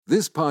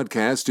This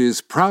podcast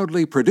is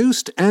proudly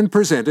produced and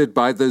presented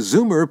by the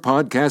Zoomer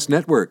Podcast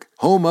Network,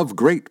 home of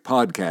great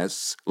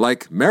podcasts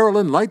like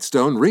Marilyn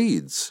Lightstone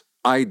Reads,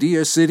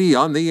 Idea City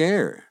on the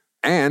Air,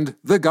 and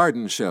The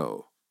Garden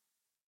Show.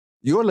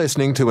 You're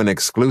listening to an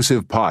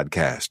exclusive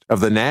podcast of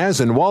the Naz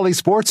and Wally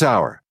Sports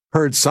Hour,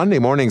 heard Sunday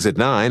mornings at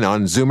 9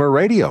 on Zoomer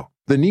Radio,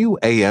 the new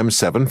AM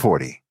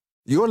 740.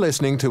 You're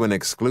listening to an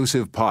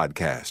exclusive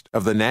podcast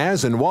of the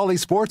Naz and Wally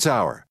Sports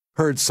Hour,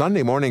 heard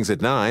Sunday mornings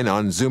at 9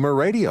 on Zoomer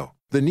Radio,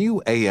 the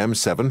new AM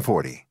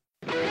 740.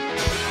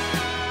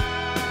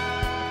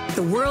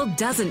 The world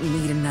doesn't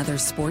need another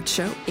sports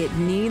show. It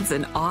needs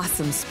an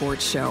awesome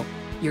sports show.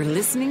 You're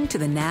listening to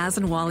the Naz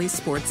and Wally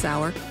Sports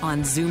Hour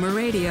on Zoomer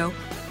Radio.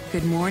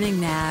 Good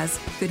morning, Naz.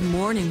 Good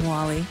morning,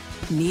 Wally.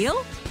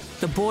 Neil,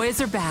 the boys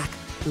are back.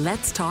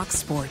 Let's talk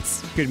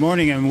sports. Good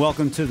morning and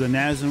welcome to the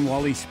Naz and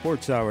Wally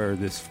Sports Hour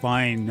this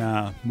fine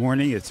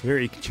morning. It's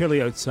very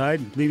chilly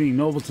outside. Leaving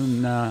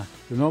Nobleton, the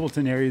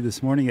Nobleton area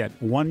this morning at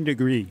 1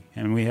 degree.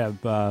 And we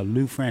have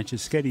Lou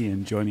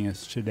Franceschetti joining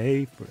us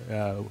today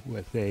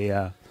with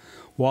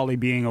Wally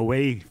being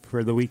away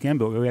for the weekend.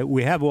 But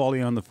we have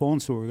Wally on the phone,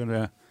 so we're going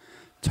to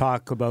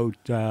talk about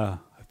a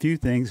few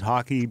things: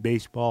 hockey,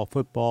 baseball,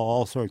 football,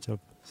 all sorts of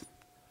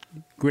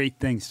great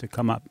things to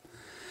come up.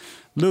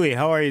 Louis,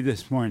 how are you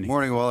this morning?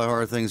 Morning, Wally. How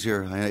are things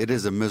here? It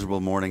is a miserable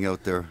morning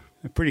out there.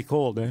 Pretty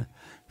cold, eh?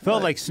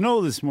 Felt like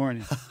snow this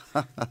morning.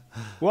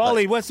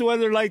 Wally, what's the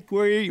weather like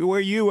where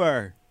you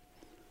are?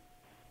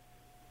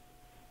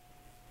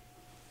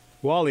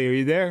 Wally, are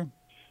you there?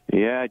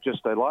 Yeah,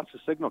 I lost the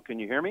signal. Can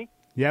you hear me?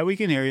 Yeah, we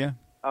can hear you.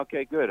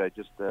 Okay, good. I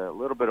just a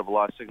little bit of a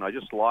lost signal. I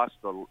just lost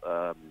the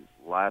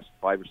last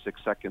 5 or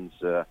 6 seconds.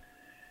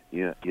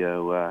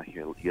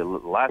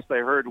 Last I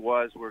heard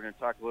was we're going to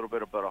talk a little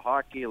bit about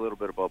hockey, a little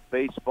bit about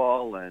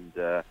baseball, and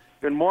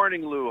good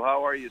morning, Lou.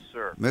 How are you,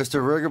 sir?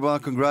 Mr.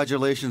 Rigerbond,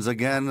 congratulations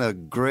again. A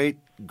great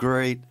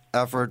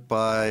effort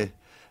by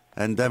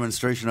and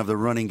demonstration of the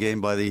running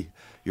game by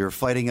your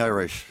Fighting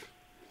Irish.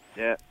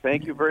 Yeah,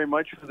 thank you very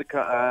much for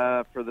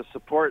the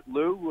support,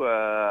 Lou.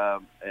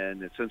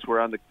 And since we're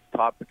on the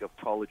topic of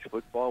college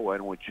football, why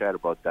don't we chat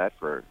about that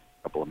for a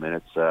couple of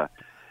minutes?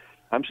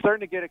 I'm starting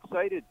to get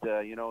excited.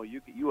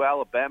 You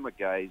Alabama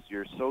guys,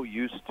 you're so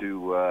used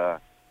to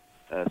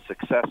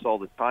success all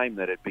the time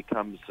that it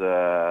becomes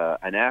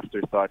an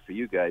afterthought for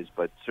you guys.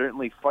 But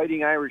certainly,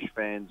 Fighting Irish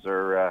fans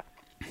are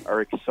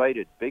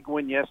excited. Big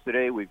win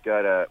yesterday. We've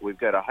got a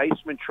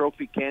Heisman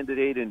Trophy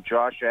candidate in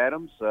Josh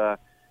Adams,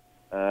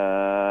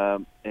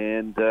 and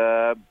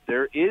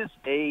there is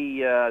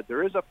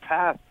a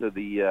path to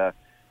the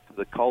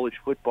college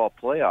football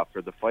playoff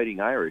for the Fighting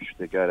Irish.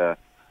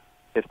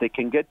 If they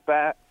can get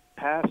back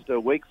past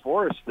Wake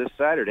Forest this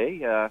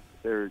Saturday.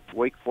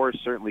 Wake Forest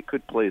certainly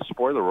could play a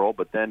spoiler role,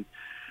 but then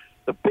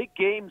the big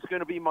game's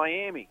going to be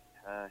Miami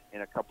in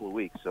a couple of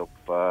weeks. So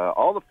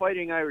all the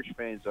Fighting Irish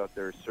fans out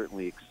there are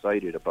certainly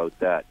excited about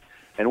that.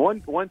 And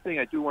one thing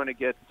I do want to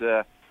get,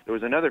 there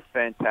was another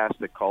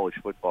fantastic college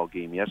football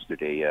game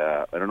yesterday.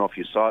 I don't know if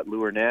you saw it,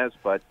 Lou or Naz,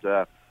 but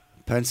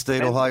Penn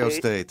State, Ohio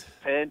State.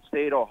 Penn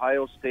State,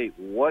 Ohio State.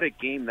 What a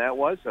game that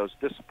was. I was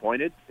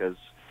disappointed because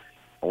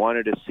I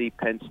wanted to see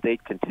Penn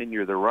State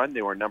continue their run.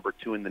 They were number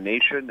 2 in the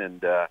nation,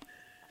 and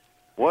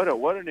what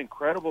an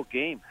incredible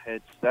game.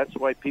 That's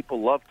why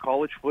people love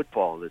college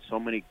football. There's so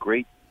many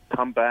great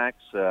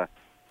comebacks.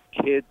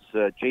 Kids,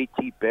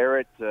 J.T.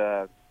 Barrett,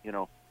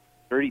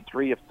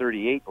 33 of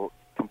 38,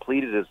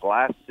 completed his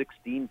last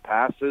 16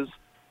 passes.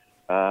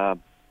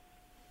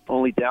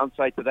 Only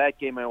downside to that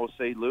game, I will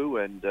say, Lou,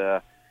 and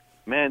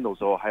man,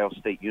 those Ohio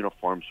State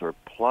uniforms were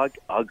plug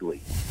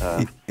ugly.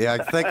 Yeah,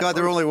 thank God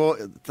they're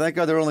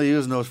only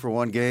using those for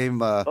one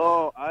game. I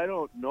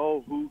don't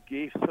know who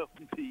gave them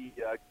the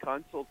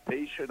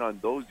consultation on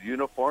those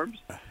uniforms.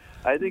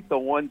 I think the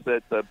ones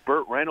that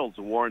Burt Reynolds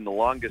wore in The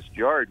Longest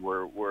Yard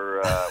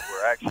were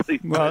actually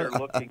better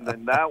looking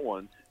than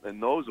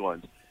those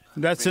ones.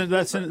 That's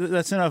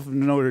enough of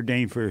Notre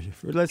Dame for.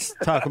 Let's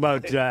talk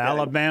about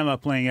Alabama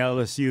playing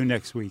LSU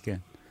next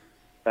weekend.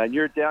 And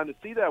you're down to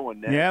see that one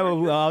now. Yeah,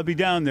 well, I'll be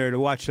down there to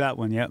watch that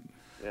one. Yep.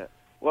 Yeah.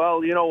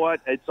 Well, you know what?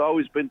 It's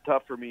always been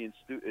tough for me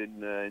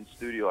in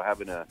studio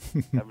having to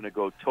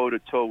go toe to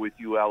toe with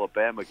you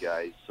Alabama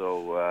guys.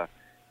 So,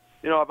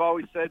 I've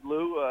always said,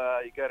 Lou,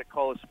 you got to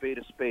call a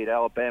spade.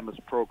 Alabama's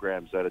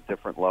program's at a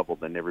different level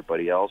than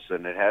everybody else,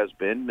 and it has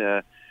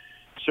been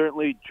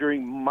certainly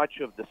during much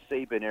of the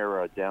Saban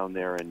era down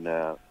there in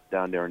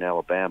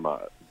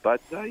Alabama. But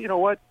you know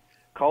what?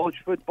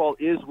 College football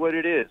is what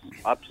it is.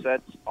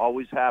 Upsets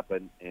always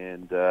happen,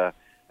 and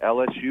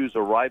LSU's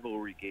a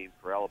rivalry game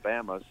for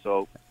Alabama.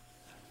 So,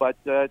 but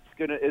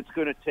it's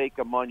gonna take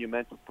a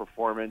monumental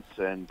performance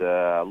and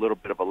a little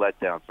bit of a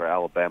letdown for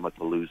Alabama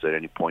to lose at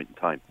any point in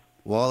time.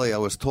 Wally, I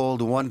was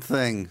told one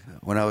thing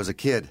when I was a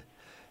kid: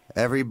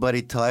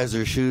 everybody ties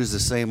their shoes the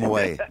same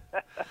way.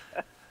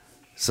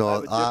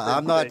 So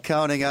I'm not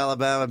counting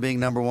Alabama being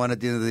number 1 at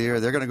the end of the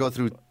year. They're going to go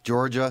through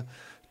Georgia.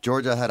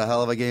 Georgia had a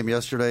hell of a game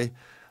yesterday.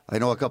 I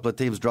know a couple of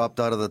teams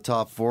dropped out of the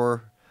top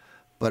 4,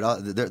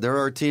 But there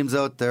are teams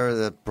out there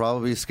that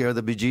probably scare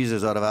the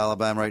bejesus out of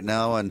Alabama right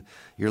now, and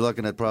you're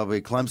looking at probably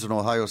Clemson,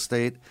 Ohio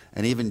State,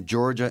 and even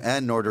Georgia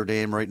and Notre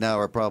Dame right now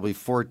are probably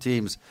 4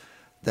 teams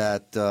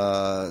that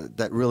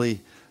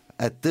really,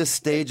 at this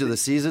stage of the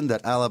season,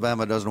 that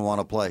Alabama doesn't want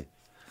to play.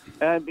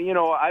 And,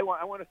 I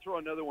want to throw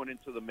another one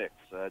into the mix.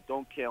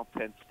 Don't count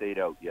Penn State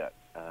out yet.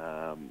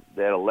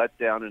 They had a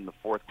letdown in the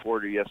fourth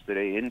quarter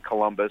yesterday in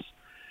Columbus.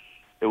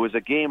 It was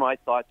a game I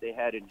thought they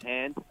had in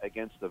hand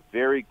against a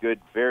very good,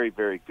 very,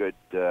 very good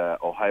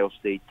Ohio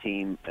State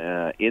team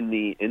in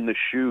the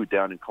shoe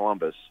down in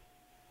Columbus.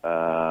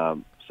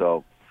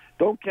 So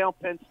don't count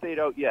Penn State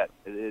out yet.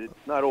 It's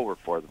not over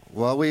for them.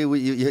 Well,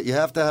 you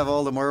have to have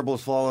all the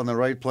marbles fall in the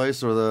right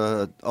place or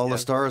the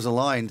stars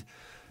aligned,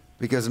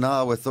 because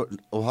now with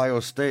Ohio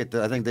State,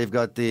 I think they've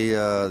got the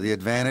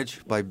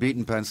advantage by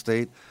beating Penn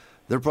State.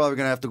 They're probably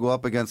going to have to go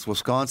up against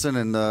Wisconsin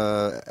in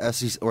the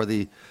SEC or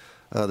the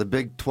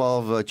Big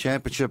 12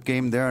 championship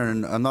game there,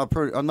 and I'm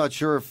not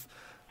sure if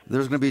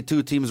there's going to be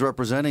 2 teams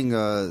representing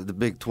the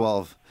Big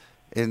 12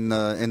 in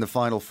the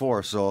Final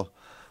Four. So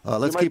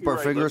let's keep our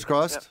fingers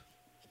crossed.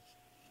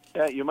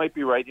 Yeah, you might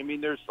be right. I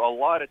mean, there's a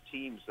lot of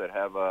teams that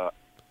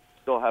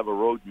still have a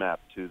roadmap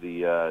to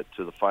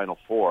the Final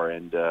Four,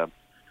 and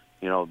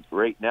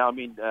right now, I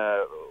mean,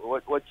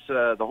 what's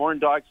the Horned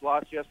Dogs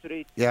lost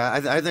yesterday? Yeah,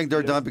 I think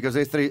they're done because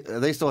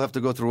they still have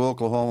to go through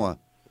Oklahoma.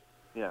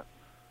 Yeah.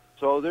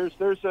 So there's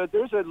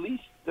at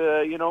least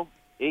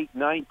 8,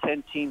 9,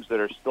 10 teams that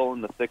are still in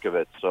the thick of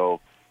it.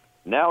 So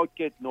now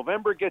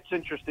November gets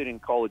interested in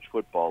college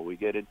football. We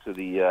get into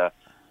the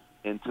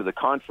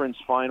conference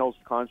finals,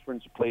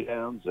 conference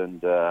playdowns,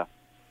 and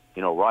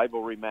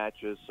rivalry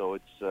matches. So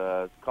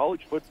it's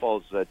college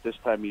football at this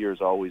time of year is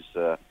always.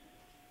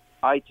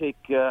 I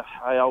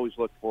always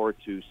look forward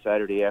to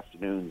Saturday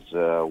afternoons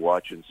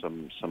watching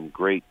some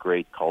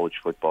great college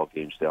football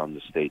games down in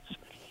the States.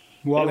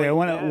 Wally, I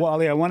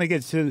want to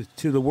get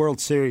to the World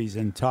Series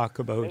and talk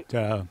about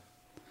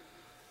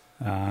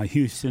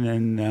Houston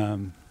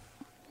and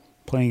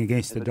playing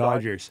against the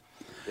Dodgers.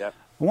 Yep.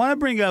 I want to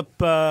bring up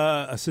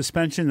a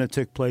suspension that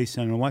took place,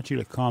 and I want you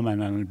to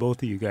comment on it,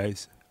 both of you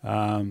guys.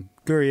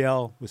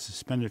 Gurriel was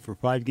suspended for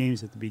 5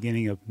 games at the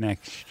beginning of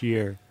next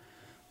year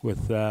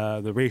with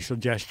the racial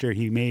gesture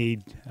he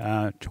made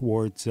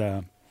towards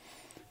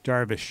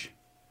Darvish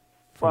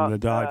from the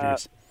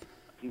Dodgers.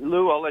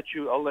 Lou, I'll let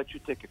you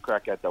take a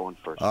crack at that one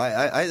first.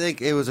 I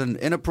think it was an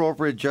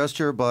inappropriate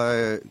gesture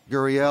by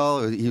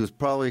Gurriel. He was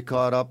probably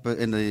caught up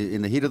in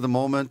the heat of the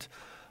moment,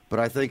 but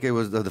I think it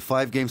was the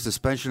 5-game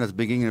suspension at the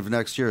beginning of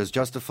next year is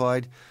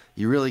justified.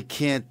 You really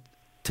can't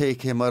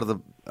take him out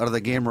of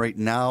the game right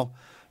now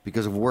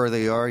because of where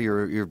they are.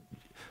 You're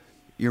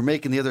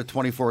making the other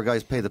 24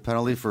 guys pay the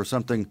penalty for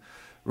something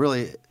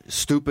really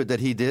stupid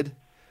that he did.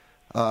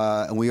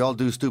 And we all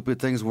do stupid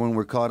things when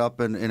we're caught up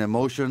in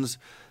emotions.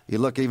 You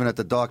look even at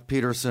the Doc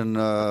Peterson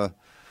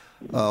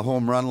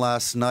home run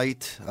last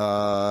night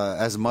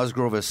as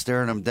Musgrove is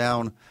staring him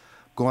down,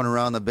 going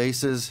around the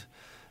bases.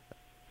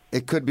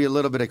 It could be a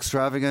little bit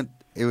extravagant.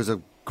 It was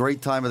a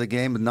great time of the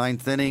game, the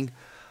 9th inning.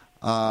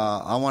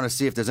 I want to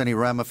see if there's any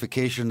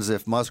ramifications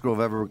if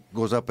Musgrove ever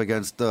goes up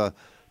against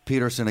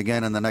Peterson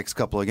again in the next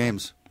couple of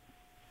games.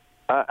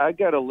 I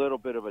got a little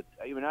bit of it's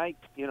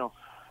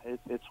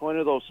one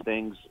of those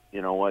things.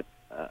 You know what?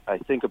 I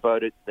think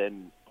about it.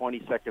 Then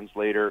 20 seconds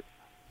later,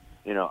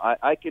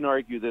 I can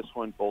argue this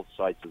one both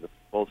sides of the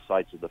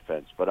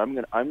fence. But I'm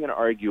gonna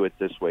argue it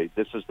this way.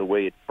 This is the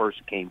way it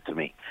first came to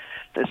me.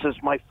 This is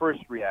my first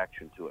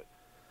reaction to it.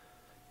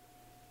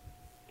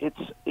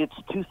 It's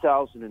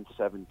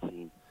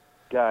 2017,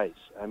 guys.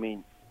 I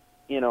mean,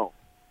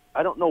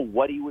 I don't know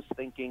what he was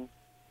thinking.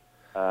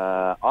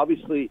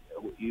 Obviously,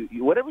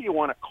 whatever you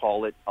want to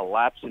call it, a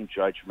lapse in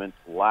judgment,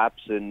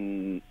 lapse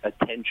in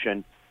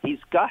attention, he's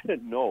got to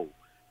know.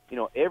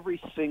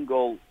 Every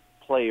single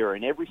player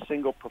in every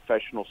single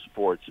professional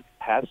sports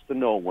has to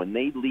know when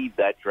they leave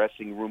that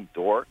dressing room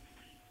door,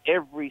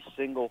 every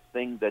single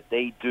thing that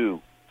they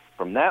do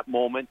from that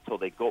moment till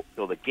the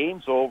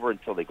game's over,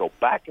 until they go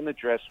back in the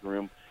dressing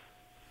room,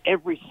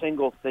 every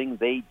single thing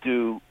they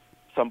do,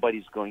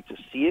 somebody's going to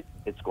see it.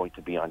 It's going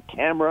to be on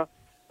camera.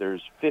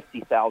 There's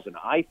 50,000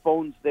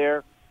 iPhones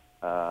there.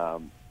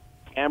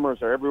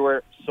 Cameras are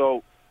everywhere.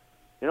 So,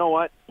 you know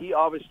what? He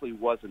obviously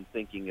wasn't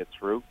thinking it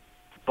through.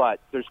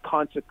 But there's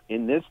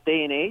in this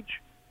day and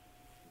age,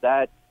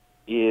 that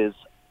is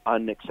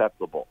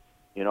unacceptable.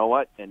 You know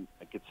what? And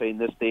I could say in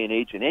this day and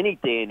age, in any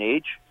day and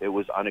age, it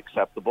was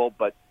unacceptable.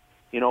 But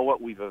you know what?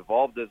 We've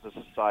evolved as a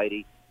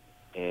society,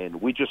 and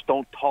we just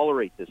don't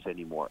tolerate this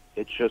anymore.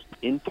 It's just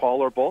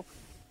intolerable,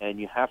 and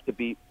you have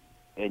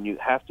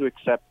to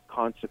accept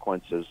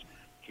consequences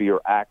for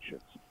your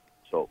actions.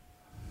 So,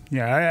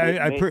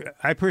 yeah,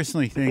 I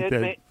personally think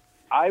that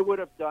I would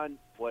have done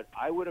what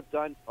I would have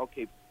done.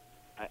 Okay,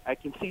 I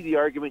can see the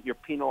argument. You're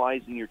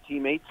penalizing your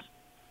teammates.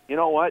 You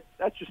know what?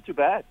 That's just too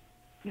bad.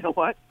 You know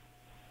what?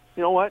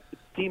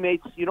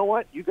 Teammates. You know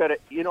what? You got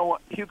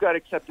to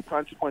accept the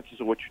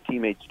consequences of what your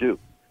teammates do,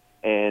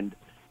 and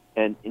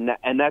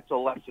that's a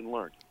lesson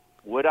learned.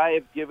 would I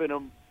have given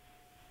him?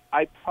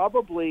 I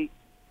probably,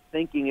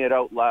 thinking it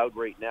out loud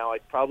right now,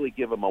 I'd probably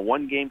give him a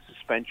 1-game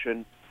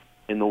suspension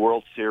in the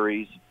World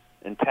Series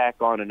and tack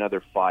on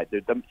another 5.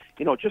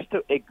 Just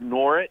to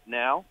ignore it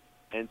now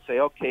and say,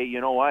 okay, you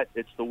know what?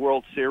 It's the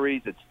World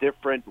Series. It's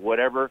different.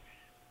 Whatever.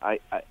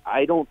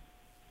 I don't.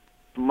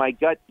 My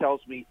gut tells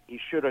me there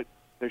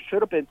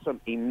should have been some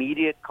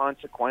immediate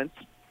consequence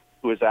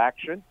to his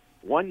action.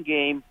 1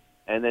 game,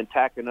 and then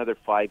tack another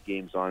 5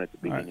 games on at the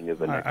beginning of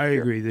the next year. I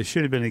agree. There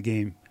should have been a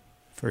game,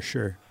 for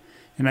sure.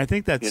 And I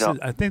think that's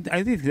I think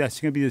that's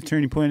going to be the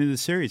turning point of the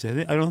series.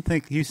 I don't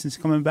think Houston's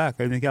coming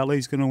back. I think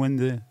LA's going to win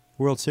the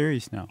World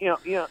Series now.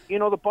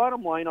 The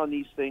bottom line on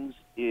these things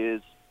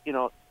is,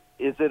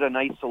 is it an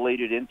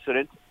isolated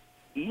incident?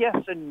 Yes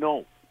and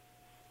no.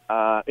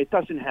 It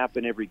doesn't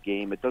happen every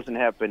game. It doesn't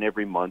happen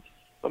every month.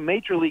 But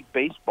Major League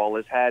Baseball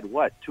has had,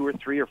 2 or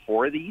 3 or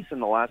 4 of these in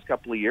the last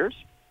couple of years?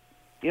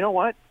 You know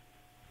what?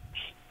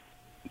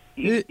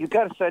 You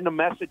got to send a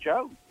message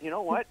out. You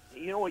know what?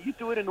 You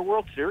do it in the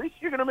World Series,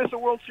 you're going to miss a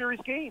World Series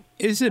game.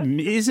 Is it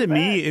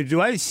me?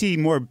 Do I see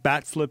more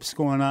bat flips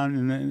going on,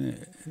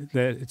 and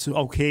that it's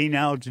okay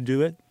now to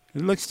do it?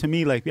 It looks to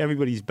me like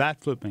everybody's bat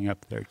flipping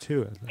up there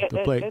too at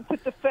the plate.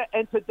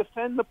 And to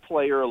defend the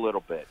player a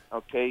little bit,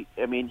 okay?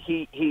 I mean,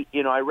 he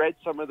I read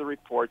some of the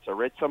reports. I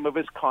read some of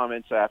his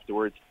comments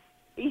afterwards.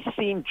 He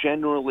seemed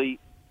genuinely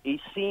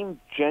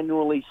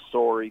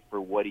sorry for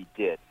what he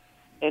did.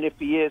 And if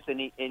he is, and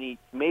he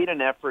made an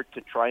effort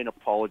to try and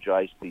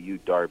apologize to you,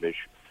 Darvish.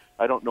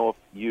 I don't know if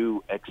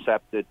you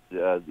accepted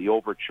the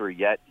overture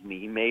yet.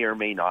 He may or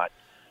may not.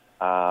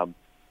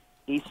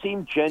 He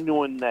seemed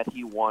genuine that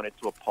he wanted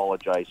to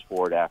apologize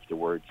for it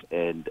afterwards,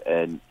 and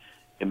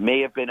it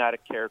may have been out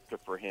of character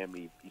for him.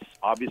 He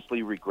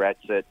obviously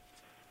regrets it.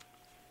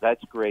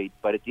 That's great.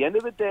 But at the end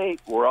of the day,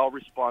 we're all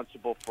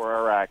responsible for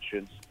our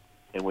actions,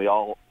 and we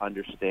all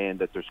understand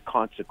that there's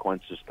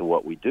consequences to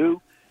what we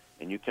do.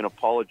 And you can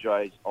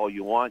apologize all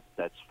you want.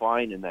 That's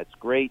fine, and that's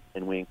great,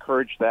 and we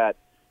encourage that.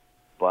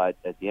 But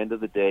at the end of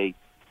the day,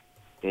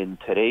 in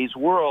today's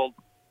world,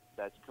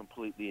 that's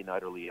completely and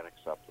utterly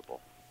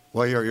unacceptable.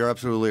 Well, you're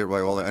absolutely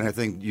right, Wally. And I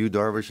think you,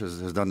 Darvish,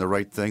 has done the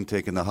right thing,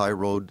 taking the high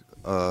road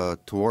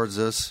towards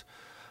this.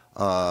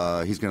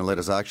 He's going to let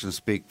his actions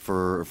speak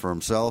for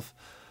himself.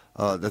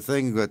 The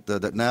thing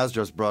that Naz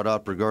just brought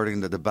up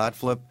regarding the bat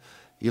flip,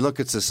 you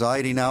look at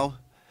society now.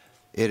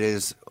 It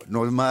is,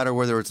 no matter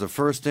whether it's the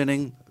first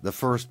inning, the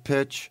first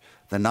pitch,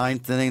 the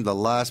 9th inning, the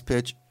last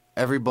pitch,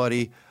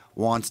 everybody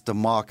wants to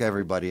mock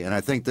everybody. And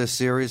I think this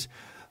series,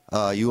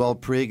 UL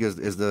Puig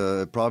is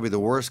probably the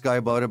worst guy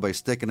about it by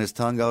sticking his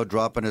tongue out,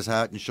 dropping his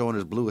hat, and showing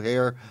his blue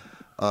hair,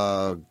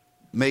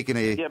 making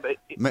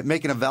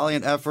a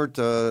valiant effort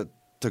to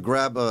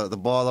grab the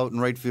ball out in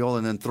right field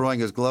and then throwing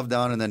his glove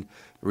down and then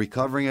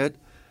recovering it.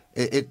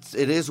 It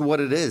is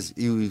what it is.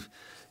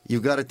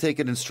 You've got to take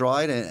it in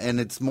stride, and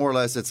it's more or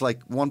less, it's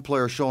like one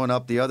player showing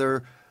up the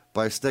other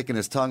by sticking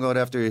his tongue out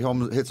after he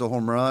hits a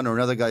home run, or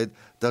another guy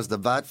does the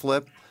bat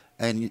flip.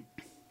 And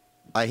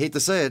I hate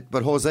to say it,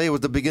 but Jose was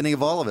the beginning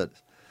of all of it.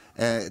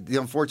 The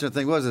unfortunate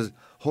thing is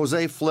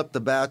Jose flipped the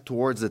bat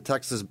towards the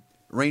Texas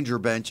Ranger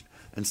bench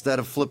instead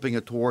of flipping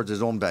it towards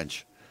his own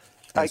bench.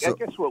 I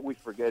guess what we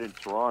forget in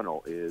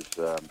Toronto is,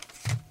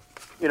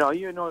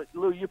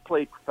 Lou, you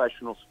played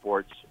professional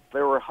sports.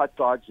 There were hot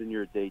dogs in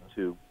your day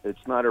too.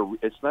 It's not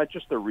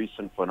just a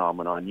recent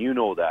phenomenon. You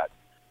know that.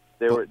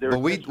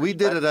 We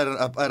did it at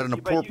an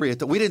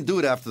appropriate. We didn't do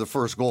it after the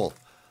first goal.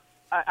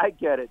 I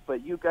get it,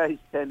 but you guys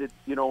tended,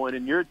 and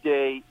in your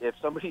day, if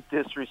somebody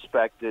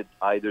disrespected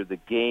either the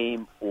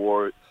game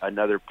or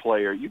another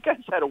player, you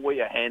guys had a way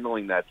of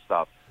handling that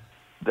stuff.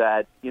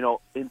 That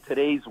in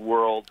today's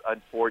world,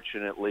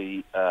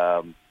 unfortunately,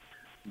 how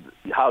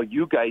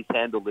you guys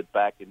handled it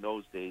back in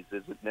those days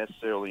isn't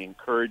necessarily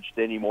encouraged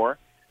anymore.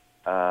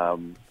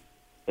 And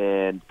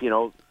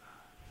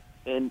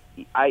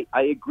I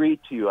agree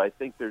to you. I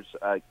think there's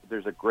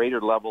a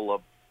greater level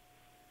of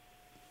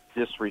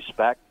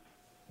disrespect.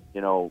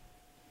 What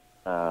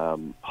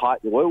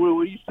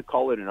we used to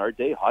call it in our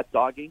day, hot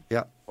dogging.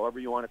 Yeah. However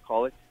you want to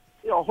call it.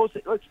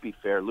 Jose. Let's be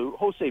fair, Lou.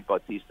 Jose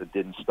Bautista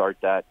didn't start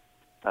that.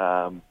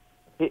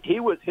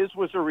 His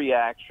was a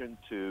reaction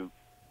to.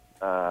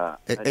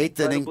 Eighth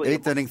inning,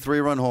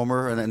 3-run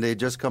homer, and then they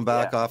just come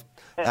back off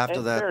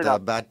after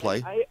that bad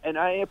play. And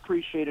I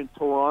appreciate in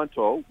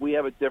Toronto we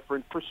have a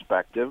different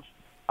perspective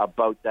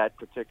about that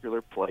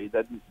particular play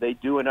than they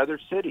do in other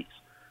cities.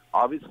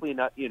 Obviously,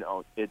 not.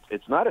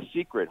 It's not a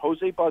secret.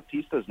 Jose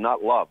Bautista is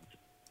not loved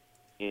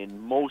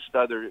in most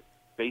other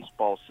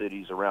baseball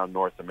cities around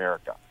North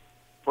America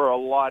for a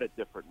lot of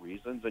different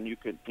reasons, and you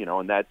could,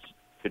 and that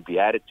could be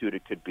attitude.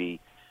 It could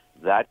be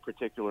that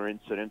particular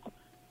incident.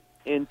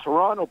 In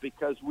Toronto,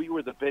 because we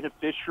were the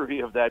beneficiary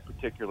of that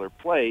particular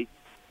play,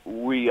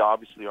 we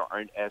obviously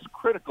aren't as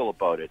critical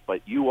about it.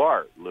 But you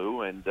are,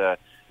 Lou, and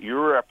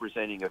you're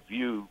representing a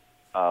view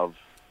of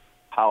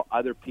how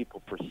other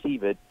people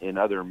perceive it in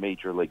other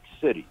major league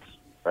cities,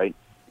 right?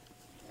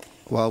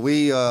 Well,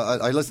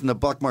 I listened to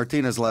Buck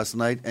Martinez last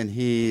night, and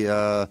he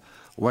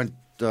went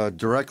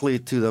directly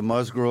to the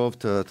Musgrove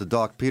to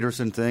Doc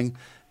Peterson thing,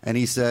 and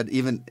he said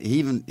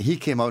he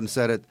came out and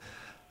said it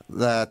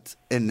that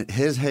in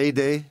his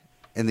heyday,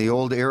 in the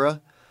old era,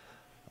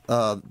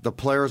 the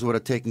players would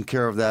have taken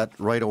care of that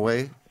right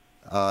away.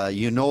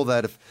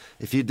 That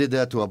if you did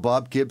that to a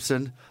Bob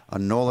Gibson, a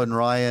Nolan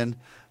Ryan,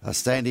 a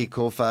Sandy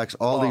Koufax,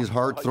 all these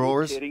hard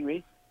throwers, are you kidding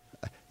me?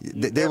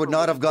 They would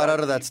not have got out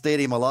of that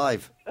stadium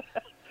alive.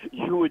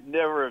 You would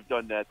never have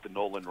done that to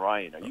Nolan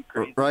Ryan. Are you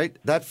crazy? Right?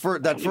 That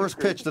first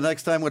pitch the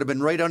next time would have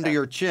been right under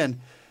your chin,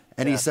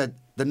 and he said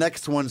the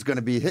next one's going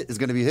to be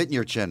hitting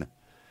your chin.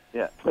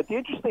 Yeah, but the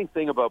interesting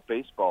thing about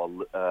baseball,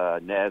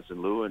 Naz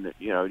and Lou, and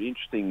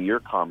your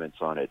comments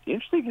on it. The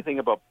interesting thing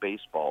about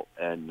baseball,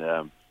 and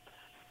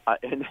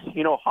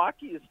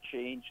hockey has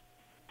changed.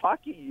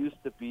 Hockey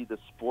used to be the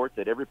sport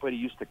that everybody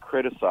used to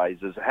criticize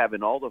as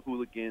having all the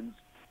hooligans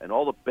and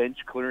all the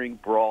bench clearing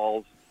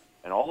brawls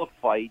and all the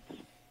fights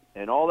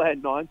and all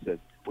that nonsense.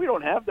 We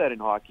don't have that in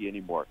hockey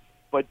anymore.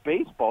 But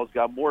baseball's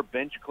got more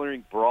bench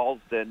clearing brawls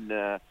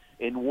than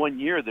in 1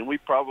 year than we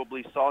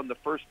probably saw in the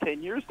first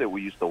 10 years that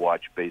we used to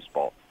watch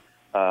baseball.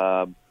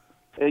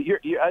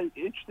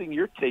 Interesting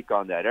your take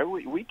on that.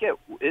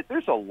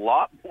 There's a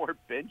lot more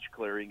bench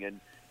clearing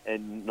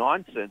and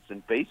nonsense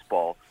in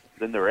baseball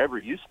than there ever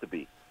used to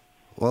be.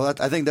 Well,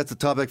 I think that's a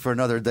topic for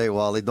another day,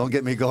 Wally. Don't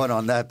get me going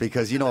on that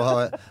because you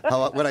know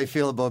what I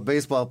feel about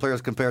baseball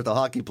players compared to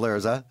hockey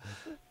players, huh?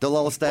 They'll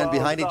all stand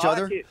behind each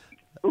other.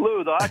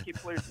 Lou, the hockey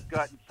players have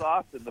gotten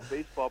soft, and the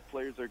baseball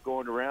players are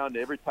going around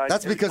every time.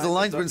 That's because the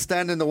linesmen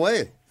stand in the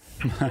way.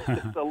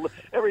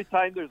 Every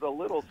time there's a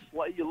little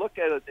slight, you look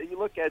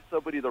at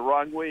somebody the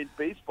wrong way in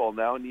baseball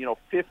now, and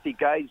 50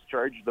 guys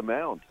charge the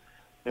mound.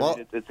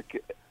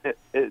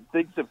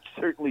 Things have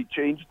certainly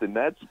changed in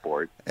that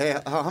sport. Hey,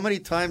 how many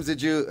times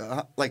did you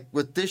like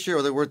with this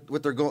year?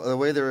 The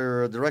way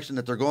their direction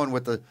that they're going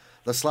with the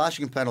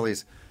slashing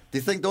penalties? Do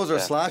you think those are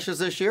slashes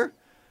this year?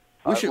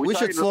 We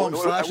should slow them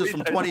slashes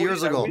from 20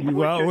 years ago.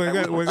 Well, we're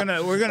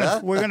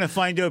gonna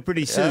find out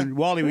pretty soon. Yeah?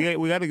 Wally,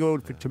 we got to go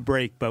to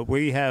break, but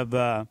we have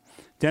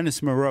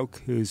Dennis Marouk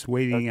who's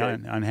waiting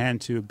on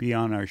hand to be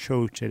on our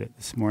show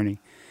this morning,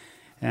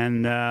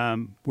 and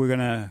we're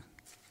gonna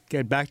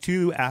get back to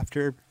you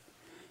after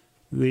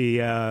the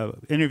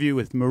interview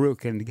with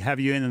Marouk and have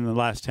you in the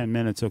last 10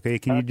 minutes. Okay,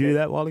 can you do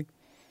that, Wally?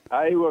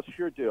 I will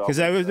sure do. Because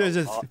there's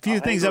a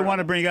few things I want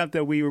to bring up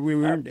that we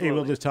weren't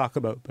able to talk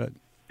about, but.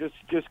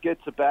 Just get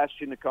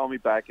Sebastian to call me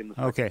back in the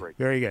second break.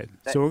 Very good.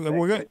 So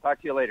we're going to talk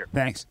to you later.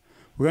 Thanks.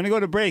 We're going to go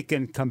to break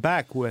and come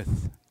back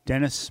with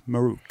Dennis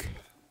Marouk.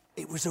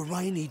 It was a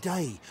rainy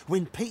day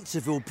when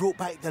Pizzaville brought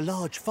back the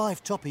large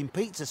 5-topping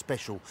pizza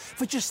special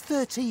for just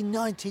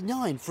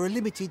 $13.99 for a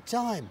limited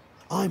time.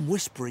 I'm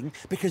whispering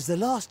because the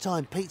last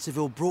time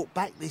Pizzaville brought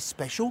back this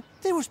special,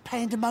 there was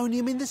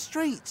pandemonium in the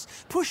streets,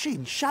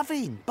 pushing,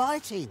 shoving,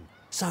 biting.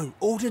 So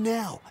order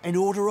now and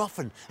order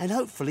often, and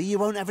hopefully you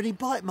won't have any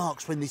bite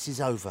marks when this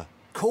is over.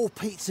 Call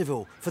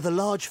Pizzaville for the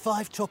large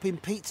 5-topping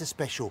pizza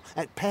special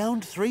at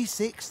pound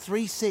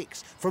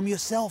 3636 from your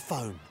cell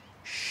phone.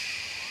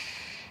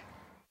 Shh.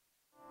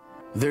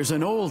 There's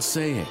an old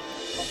saying,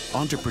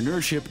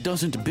 entrepreneurship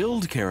doesn't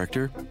build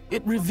character,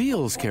 it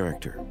reveals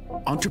character.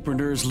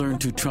 Entrepreneurs learn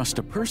to trust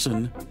a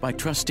person by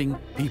trusting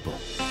people.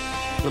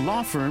 The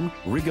law firm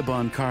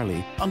Rigabon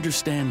Carly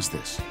understands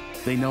this.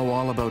 They know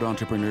all about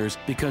entrepreneurs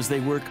because they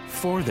work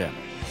for them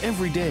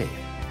every day.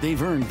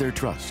 They've earned their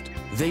trust.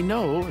 They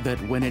know that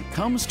when it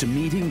comes to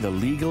meeting the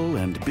legal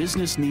and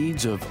business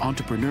needs of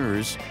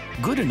entrepreneurs,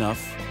 good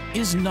enough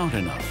is not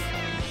enough.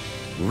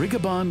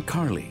 Rigabon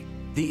Carly,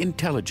 the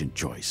intelligent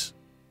choice.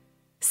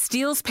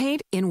 Steele's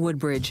Paint in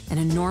Woodbridge, an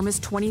enormous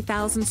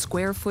 20,000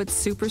 square foot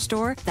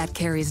superstore that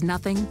carries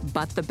nothing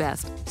but the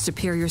best.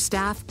 Superior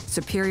staff,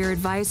 superior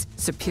advice,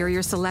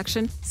 superior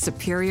selection,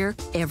 superior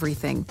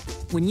everything.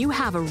 When you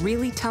have a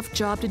really tough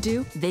job to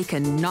do, they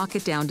can knock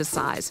it down to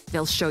size.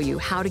 They'll show you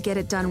how to get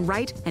it done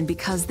right, and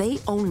because they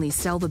only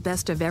sell the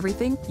best of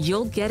everything,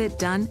 you'll get it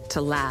done to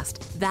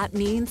last. That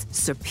means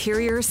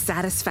superior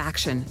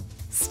satisfaction.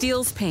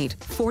 Steele's Paint,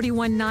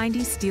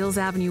 4190 Steeles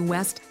Avenue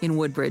West in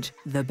Woodbridge,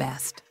 the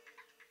best.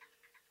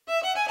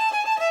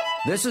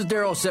 This is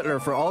Daryl Sittler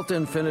for Alta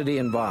Infinity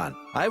in Vaughan.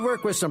 I've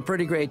worked with some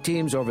pretty great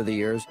teams over the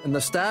years, and the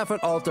staff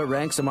at Alta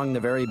ranks among the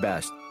very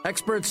best.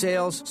 Expert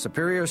sales,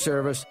 superior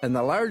service, and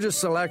the largest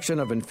selection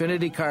of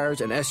Infinity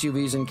cars and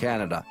SUVs in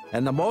Canada,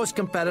 and the most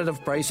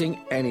competitive pricing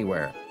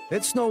anywhere.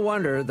 It's no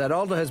wonder that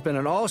Alta has been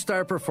an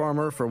all-star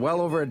performer for well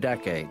over a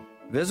decade.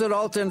 Visit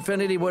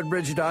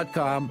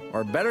AltaInfinityWoodbridge.com,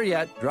 or better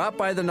yet, drop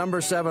by the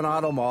number 7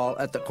 Auto Mall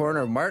at the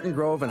corner of Martin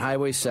Grove and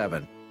Highway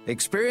 7.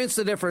 Experience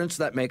the difference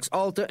that makes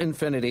Alta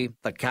Infinity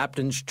the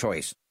captain's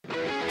choice.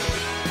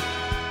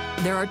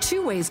 There are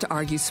 2 ways to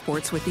argue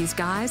sports with these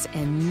guys,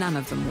 and none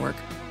of them work.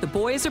 The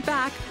boys are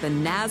back, the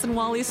Naz and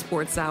Wally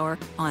Sports Hour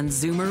on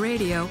Zoomer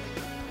Radio.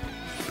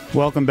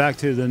 Welcome back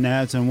to the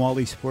Naz and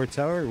Wally Sports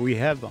Hour. We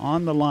have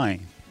on the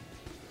line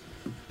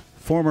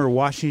former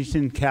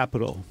Washington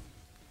Capital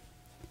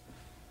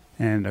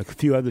and a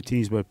few other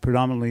teams, but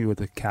predominantly with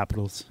the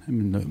Capitals. I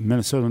mean, the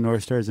Minnesota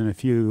North Stars and a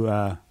few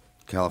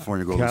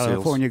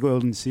California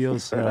Golden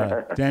Seals.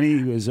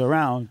 Denny was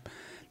around.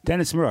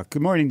 Dennis Marook.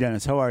 Good morning,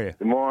 Dennis. How are you?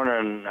 Good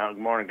morning. Good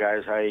morning,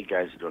 guys. How you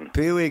guys doing?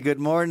 Pee-wee, good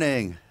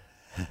morning.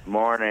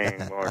 Morning.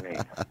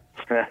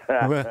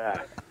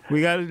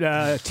 We got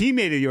a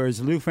teammate of yours,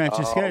 Lou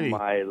Franceschetti. Oh,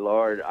 my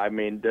Lord. I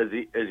mean, does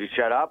he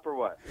shut up or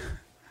what?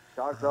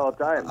 Talks all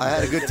the time. I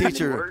had a good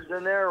teacher. Any words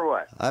in there or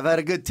what? I've had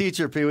a good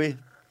teacher, Pee-wee.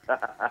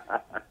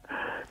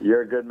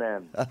 You're a good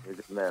man. You're a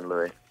good man,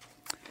 Louis.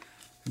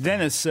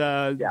 Dennis,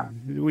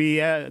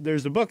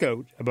 there's a book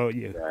out about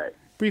you. Right.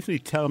 Briefly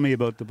tell me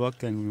about the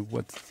book and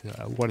what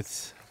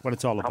it's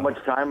all about. How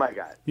much time I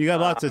got? You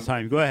got lots of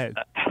time. Go ahead.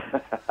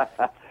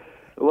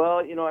 Well,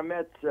 I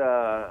met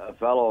a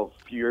fellow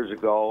a few years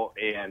ago,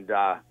 and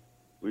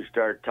we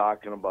started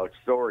talking about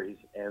stories,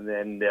 and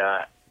then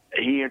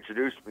he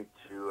introduced me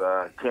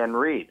to Ken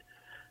Reed,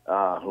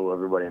 who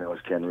everybody knows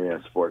Ken Reed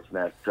on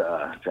Sportsnet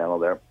channel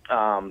there.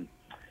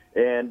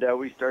 And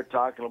we started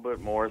talking a little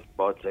bit more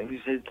about things. He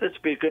said, "This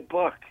would be a good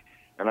book."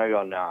 And I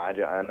go, "No, I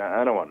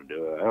don't want to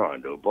do it. I don't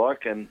want to do a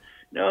book." And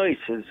no, he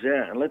says,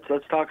 "Yeah, let's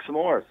talk some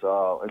more."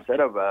 So instead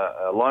of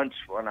a lunch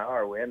for an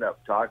hour, we ended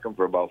up talking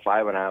for about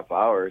 5.5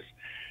 hours.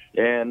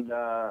 And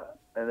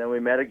then we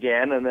met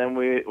again, and then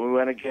we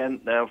went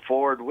again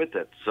forward with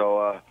it.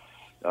 So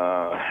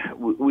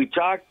we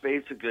talked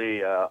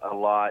basically a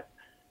lot.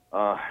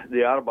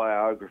 The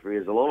autobiography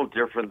is a little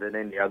different than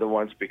any other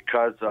ones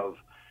because of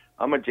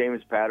I'm a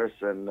James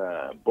Patterson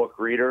book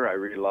reader. I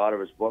read a lot of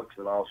his books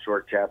and all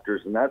short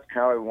chapters, and that's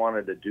how I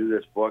wanted to do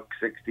this book.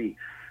 60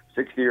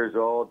 years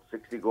old,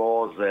 60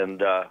 goals,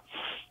 and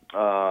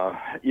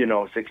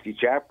 60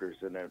 chapters,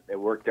 and it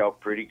worked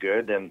out pretty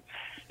good. And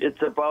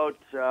it's about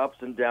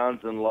ups and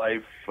downs in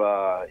life,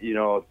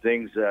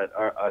 things that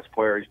us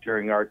players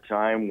during our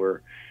time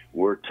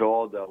we're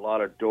told that a lot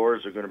of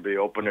doors are going to be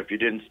open. If you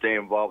didn't stay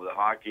involved with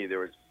hockey, there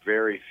was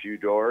very few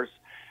doors.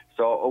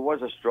 So it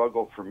was a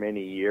struggle for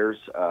many years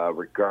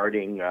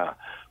regarding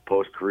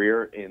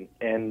post-career, and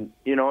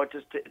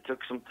it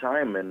took some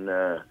time, and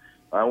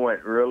I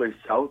went really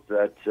south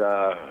at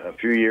a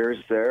few years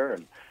there,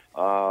 and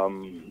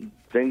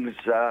things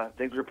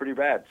were pretty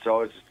bad.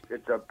 So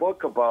it's a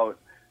book about.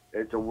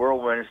 It's a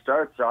whirlwind. It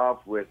starts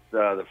off with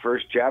the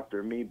first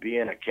chapter, me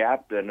being a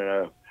captain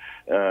on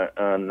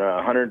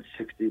a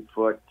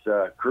 160-foot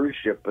cruise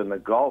ship in the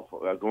Gulf,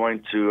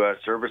 going to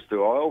service the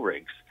oil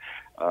rigs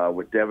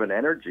with Devon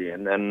Energy,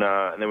 and then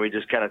we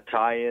just kind of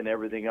tie in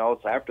everything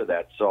else after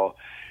that. So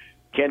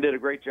Ken did a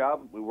great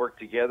job. We worked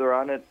together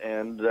on it,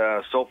 and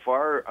so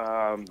far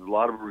a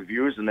lot of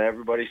reviews, and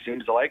everybody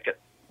seems to like it.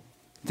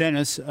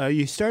 Dennis,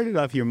 you started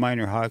off your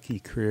minor hockey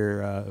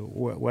career.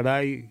 What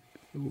I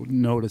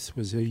noticed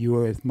was that you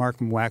were with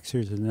Markham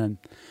Waxers, and then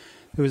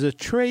there was a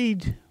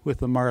trade with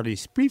the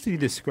Marlies. Briefly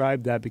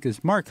describe that,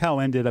 because Mark Howe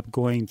ended up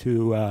going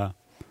to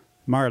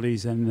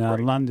Marlies, and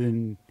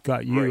London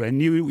got you, right.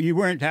 And you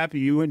weren't happy.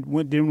 You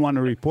didn't want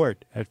to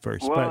report at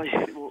first. Well,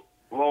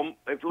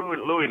 if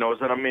Louis knows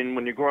that, I mean,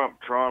 when you grew up in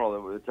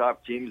Toronto, the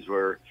top teams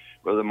were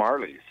the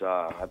Marlies.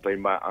 I played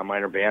a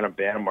minor band of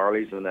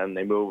Marlies, and then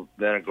they moved.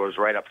 Then it goes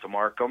right up to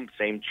Markham,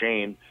 same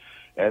chain.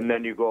 And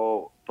then you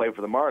go play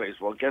for the Marlies.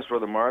 Well, guess where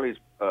the Marlies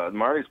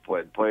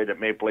played? Played at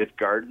Maple Leaf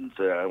Gardens,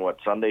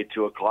 Sunday,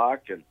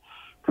 2:00, and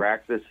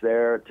practiced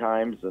there at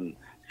times and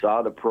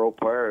saw the pro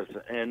players.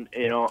 And,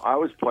 I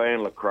was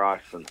playing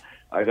lacrosse, and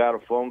I got a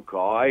phone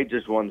call. I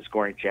just won the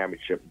scoring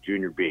championship in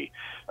Junior B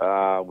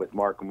with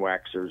Markham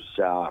Waxers.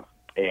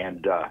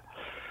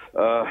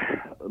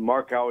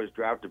 Mark Howe was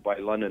drafted by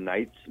London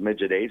Knights,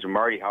 midget age, and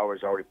Marty Howe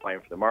was already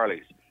playing for the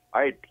Marlies.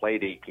 I had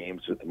played 8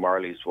 games with the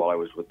Marlies while I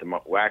was with the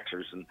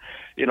Waxers, and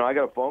I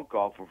got a phone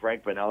call from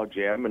Frank Vanella,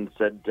 GM, and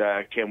said,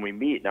 "Can we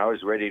meet?" And I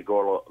was ready to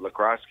go to a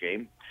lacrosse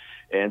game,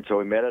 and so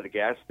we met at a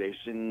gas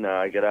station.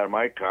 I get out of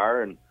my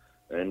car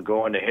and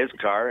go into his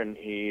car, and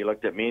he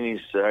looked at me and he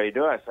said, "How you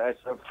doing?" I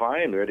said,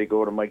 "Fine, ready to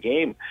go to my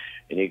game."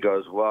 And he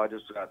goes, "Well, I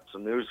just got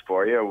some news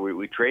for you.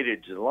 We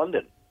traded to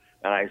London."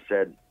 And I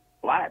said,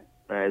 "What?"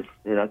 And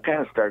I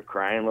kind of started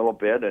crying a little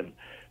bit, and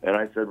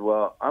I said,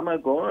 "Well, I'm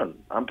not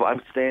going. I'm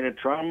staying in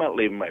Toronto. I'm not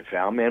leaving my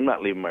family. I'm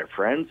not leaving my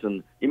friends.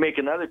 And you make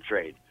another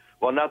trade."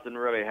 Well, nothing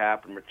really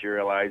happened,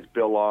 materialized.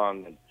 Bill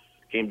Long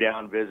came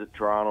down, visit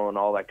Toronto, and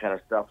all that kind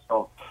of stuff.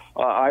 So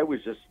I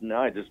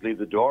just leave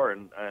the door.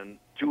 And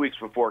 2 weeks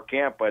before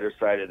camp, I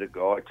decided to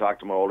go. I talked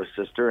to my older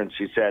sister, and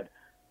she said,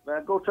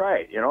 "Man, go try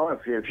it.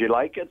 If you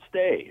like it,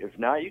 stay. If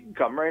not, you can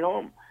come right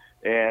home."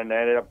 And I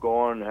ended up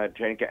going,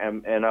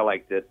 and I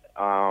liked it.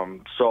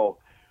 So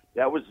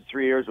that was the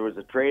 3 years. It was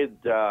a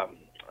trade.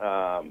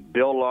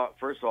 Bill Long,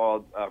 first of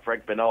all,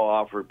 Frank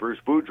Vanella offered Bruce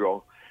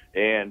Boudreau,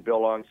 and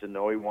Bill Long said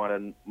no. He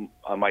wanted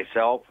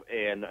myself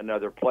and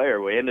another player.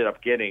 We ended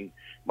up getting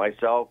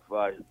myself,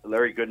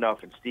 Larry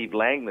Goodenough, and Steve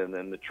Langland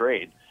in the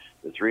trade,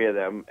 the 3 of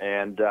them.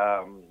 And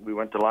we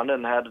went to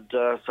London and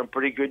had some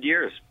pretty good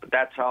years. But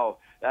that's how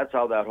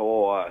that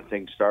whole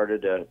thing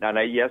started. And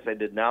yes, I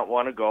did not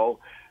want to go.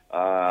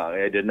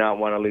 I did not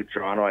want to leave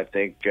Toronto. I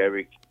think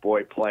every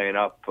boy playing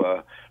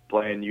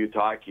youth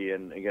hockey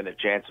and getting a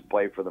chance to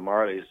play for the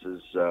Marlies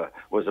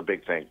was a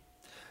big thing.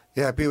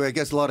 Yeah, Pee-wee, I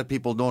guess a lot of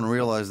people don't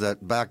realize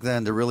that back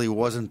then there really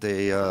wasn't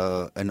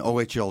an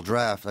OHL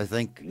draft. I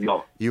think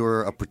you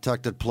were a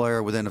protected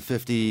player within a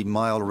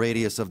 50-mile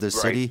radius of the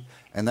city,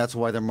 and that's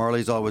why the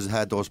Marlies always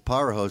had those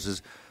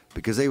powerhouses,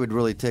 because they would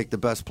really take the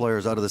best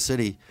players out of the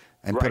city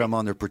and put them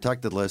on their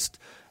protected list.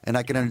 And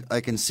I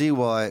can see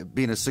why,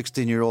 being a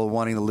 16-year-old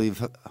wanting to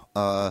leave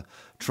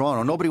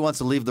Toronto, nobody wants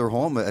to leave their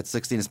home at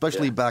 16,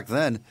 especially back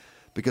then,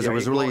 because it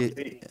was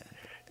really...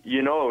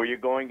 you're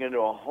going into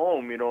a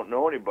home, you don't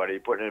know anybody. You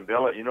put in a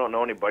billet, you don't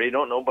know anybody. You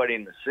don't know anybody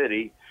in the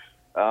city.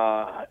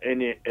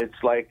 And it's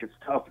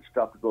tough. It's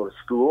tough to go to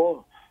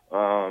school.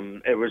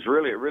 It was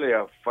really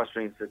a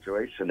frustrating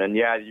situation. And,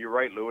 yeah, you're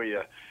right, Louis.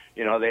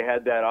 They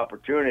had that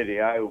opportunity.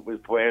 I was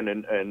playing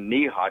in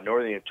Niha,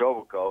 Northern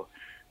Etobicoke,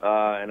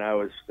 and I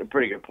was a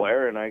pretty good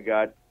player, and I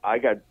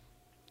got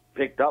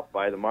picked up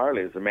by the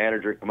Marlies. The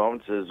manager came out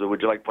and says, "Would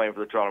you like playing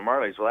for the Toronto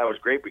Marlies?" Well, that was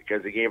great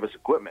because they gave us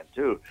equipment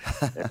too,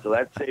 and so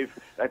that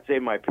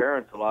saved my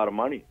parents a lot of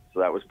money.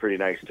 So that was pretty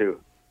nice too.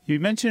 You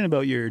mentioned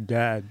about your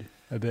dad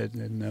a bit,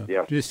 and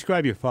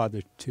describe your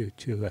father to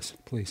us,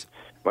 please.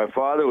 My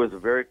father was a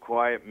very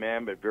quiet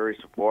man, but very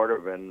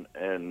supportive, and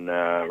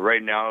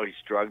right now he's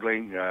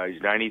struggling.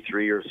 He's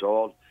 93 years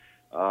old.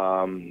 I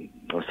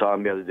saw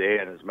him the other day,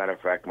 and as a matter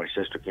of fact, my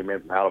sister came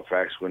in from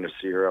Halifax, went to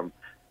see her.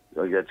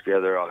 They'll get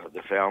together,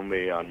 the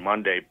family, on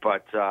Monday.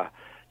 But,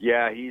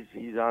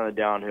 he's on a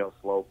downhill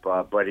slope.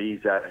 But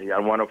he's had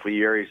a wonderful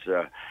year. He's,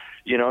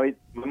 my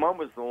mom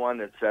was the one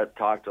that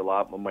talked a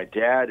lot, but my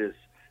dad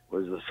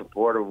was a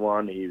supportive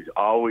one. He'd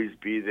always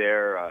be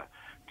there,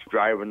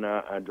 drive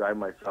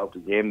myself to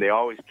the game. They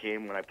always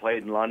came when I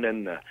played in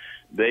London.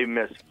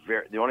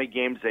 The only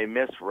games they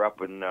missed were up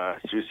in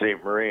Sault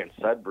Ste. Marie and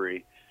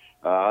Sudbury.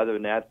 Other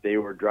than that, they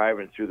were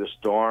driving through the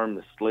storm,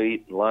 the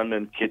sleet,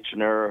 London,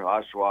 Kitchener,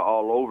 Oshawa,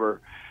 all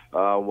over.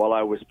 While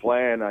I was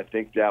playing, I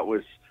think that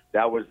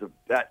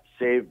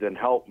saved and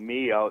helped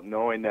me out,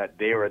 knowing that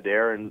they were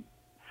there and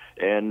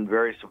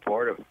very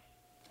supportive.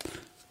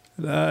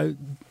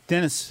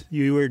 Dennis,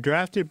 you were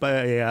drafted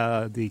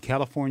by the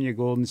California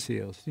Golden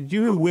Seals. Did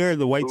you wear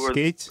the white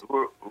skates?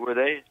 Who were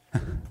they?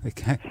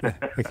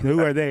 Who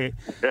are they?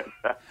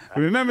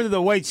 Remember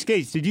the white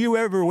skates. Did you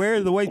ever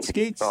wear the white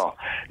skates? Oh,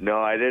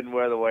 no, I didn't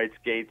wear the white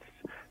skates.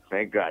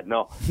 Thank God.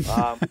 No,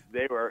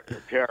 they were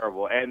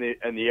terrible, and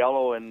the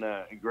yellow and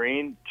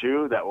green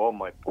too.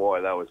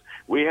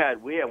 We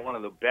had one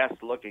of the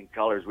best looking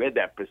colors. We had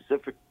that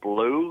Pacific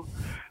blue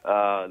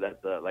that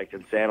like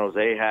in San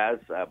Jose has,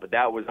 but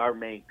that was our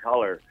main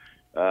color.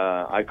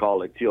 I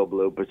call it teal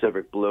blue,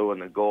 Pacific blue,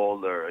 and the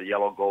gold or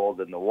yellow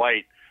gold and the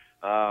white.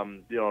 A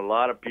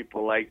lot of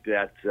people like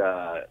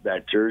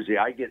that jersey.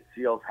 I get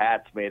Seals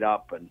hats made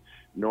up and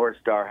North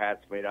Star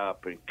hats made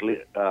up and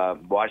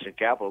Washington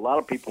Capitol. A lot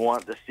of people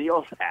want the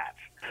Seals hats.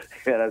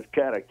 Yeah, that's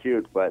kind of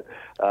cute, but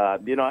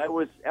it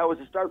was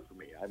a start for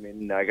me. I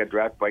mean, I got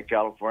drafted by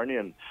California,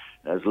 and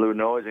as Lou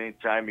knows,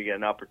 anytime you get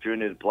an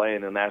opportunity to play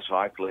in the National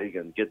Hockey League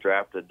and get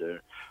drafted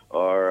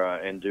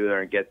and do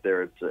there and get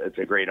there, it's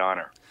a great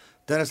honor.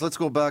 Dennis, let's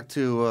go back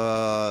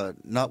to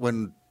not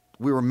when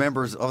we were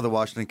members of the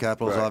Washington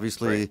Capitals. Right,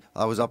 obviously, right.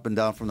 I was up and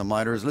down from the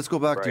minors. Let's go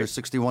back to your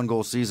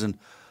 61-goal season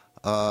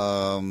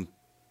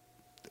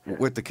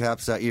with the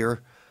Caps that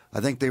year. I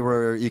think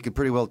you could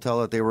pretty well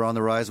tell that they were on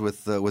the rise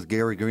with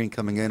Gary Green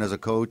coming in as a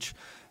coach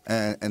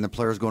and the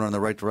players going in the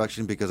right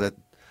direction, because that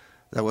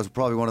was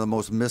probably one of the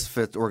most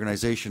misfit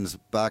organizations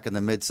back in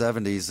the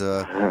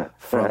mid-'70s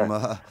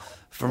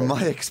from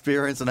my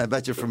experience, and I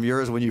bet you from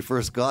yours when you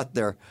first got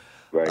there.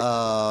 Right.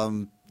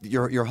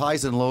 Your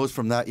highs and lows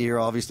from that year,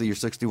 obviously your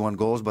 61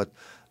 goals, but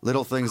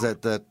little things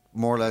that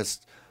more or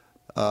less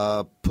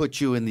put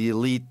you in the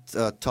elite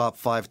top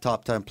 5,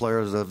 top 10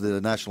 players of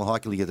the National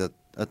Hockey League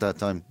at that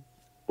time.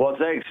 Well,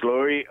 thanks,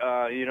 Louie.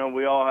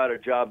 We all had a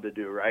job to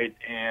do, right?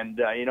 And,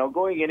 getting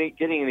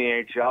in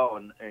the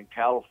NHL in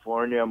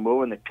California,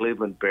 moving to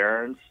Cleveland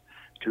Barons,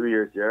 2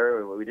 years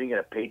there, we didn't get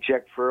a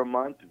paycheck for a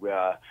month.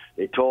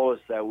 They told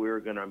us that we were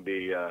going to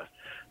be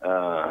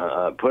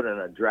put in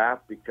a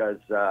draft because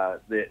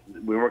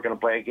we weren't going to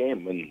play a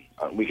game.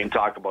 And we can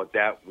talk about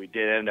that. We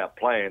did end up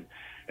playing.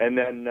 And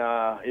then,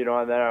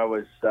 I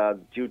was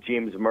two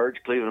teams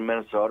merged, Cleveland and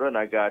Minnesota, and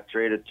I got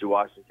traded to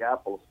Washington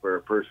Capitals for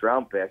a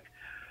first-round pick.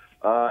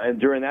 And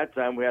during that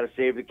time, we had to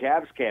Save the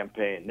Cavs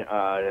campaign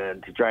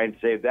to try and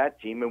save that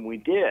team, and we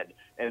did.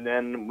 And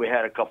then we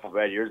had a couple of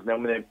bad years.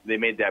 And then they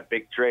made that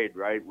big trade,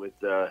 right, with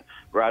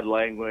Rod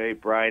Langway,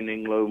 Brian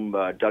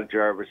Engblom, Doug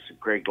Jarvis, and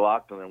Craig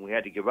Laughlin. And we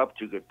had to give up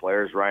two good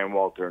players, Ryan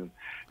Walter and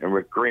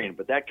Rick Green.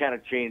 But that kind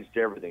of changed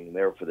everything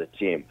there for the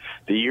team.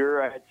 The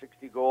year I had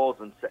 60 goals,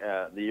 and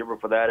the year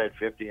before that I had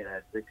 50 and I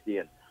had 60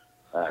 and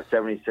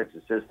 76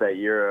 assists that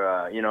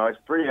year. It's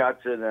pretty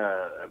out in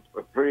a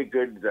pretty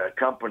good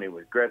company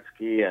with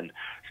Gretzky and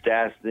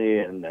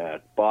Stastny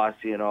and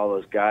Bossy and all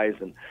those guys.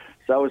 And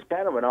So it was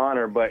kind of an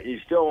honor, but you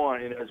still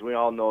want, as we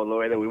all know,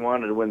 Louis, that we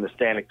wanted to win the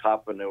Stanley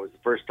Cup, and it was the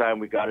first time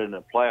we got into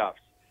the playoffs,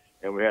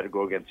 and we had to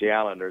go against the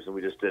Islanders, and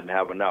we just didn't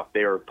have enough.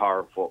 They were a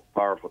powerful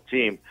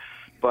team.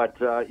 But,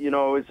 it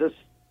was just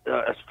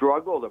a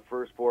struggle the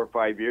first 4 or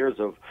 5 years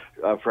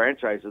of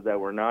franchises that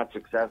were not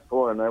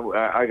successful, and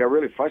I got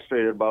really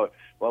frustrated about,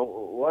 well,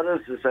 what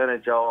is this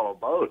NHL all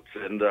about?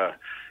 And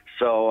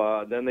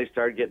so then they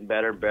started getting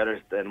better and better,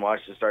 and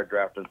Washington started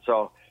drafting.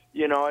 So,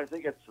 I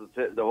think it's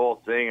the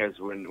whole thing is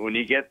when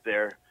you get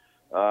there,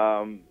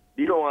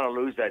 you don't want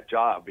to lose that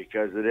job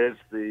because it is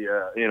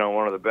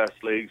one of the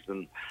best leagues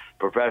in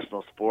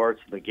professional sports.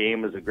 The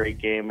game is a great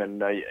game,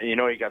 and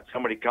you got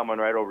somebody coming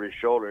right over your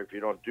shoulder if you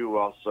don't do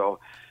well. So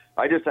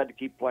I just had to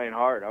keep playing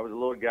hard. I was a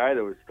little guy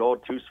that was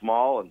told too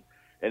small and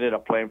ended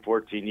up playing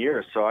 14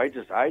 years. So I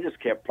just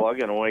kept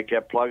plugging away,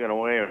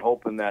 and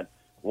hoping that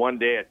one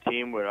day a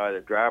team would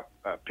either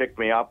pick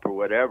me up or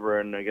whatever,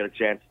 and I get a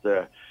chance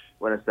to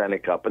win a Stanley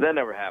Cup. But that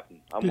never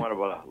happened. I'm one of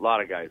a lot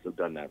of guys who've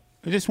done that.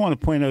 I just want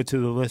to point out to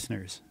the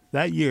listeners,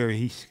 that year,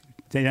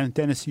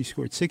 Dennis, you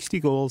scored 60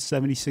 goals,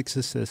 76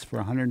 assists for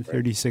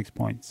 136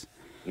 points.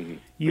 Mm-hmm.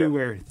 You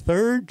were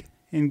third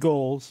in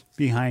goals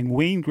behind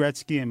Wayne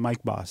Gretzky and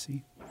Mike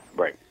Bossy.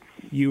 Right.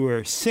 You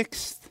were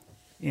sixth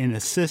in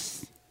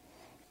assists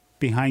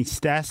behind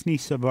Stastny,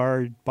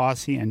 Savard,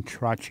 Bossy, and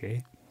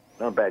Trottier.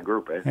 Not a bad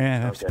group, eh?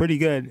 Yeah, that's pretty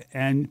good.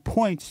 And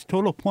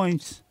total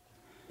points,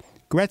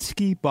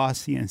 Gretzky,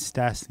 Bossy, and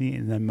Stastny,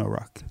 and then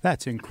Maruk.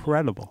 That's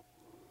incredible.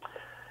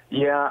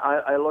 Yeah,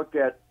 I look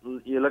at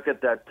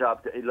that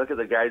top. You look at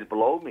the guys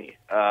below me: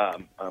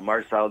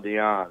 Marcel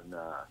Dion,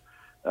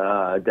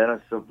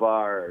 Dennis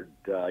Savard,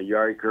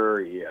 Yari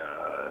Curry,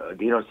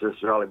 Dino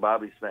Ciccarelli,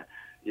 Bobby Smith.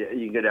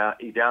 You get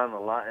down the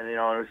line, and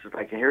it's just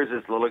like here's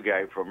this little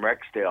guy from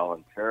Rexdale,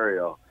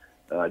 Ontario,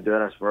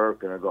 Dennis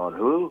Maruk, and they're going,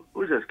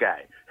 who's this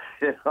guy?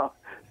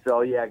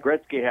 So yeah,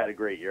 Gretzky had a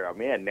great year. I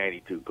mean, he had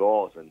 92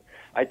 goals, and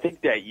I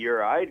think that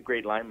year I had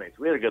great line mates.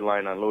 We had a good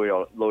line on Louis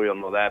will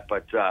know that,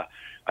 but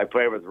I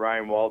played with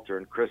Ryan Walter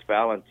and Chris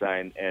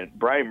Valentine, and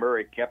Brian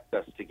Murray kept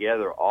us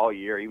together all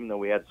year, even though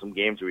we had some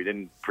games we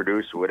didn't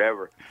produce or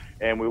whatever.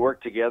 And we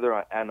worked together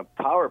on a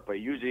power play.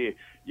 Usually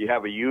you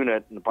have a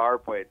unit in the power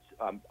play.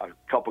 It's a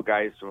couple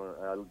guys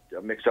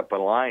mixed up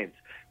on lines.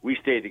 We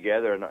stayed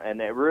together,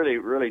 and it really,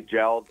 really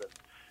gelled.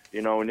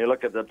 When you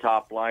look at the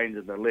top lines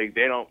in the league,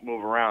 they don't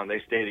move around.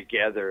 They stay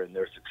together, and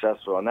they're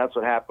successful. And that's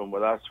what happened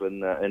with us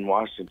in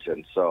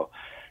Washington. So,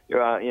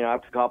 I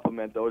have to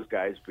compliment those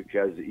guys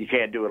because you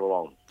can't do it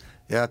alone.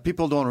 Yeah,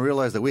 people don't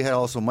realize that we had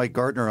also Mike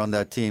Gardner on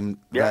that team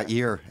that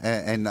year,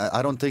 and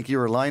I don't think you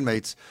were line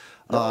mates.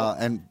 No.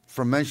 And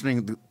from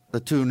mentioning the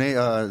two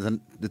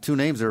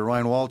names there,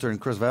 Ryan Walter and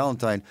Chris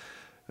Valentine,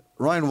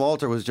 Ryan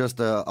Walter was just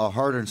a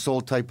heart and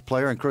soul type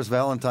player, and Chris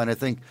Valentine, I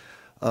think.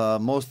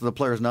 Most of the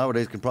players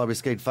nowadays can probably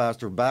skate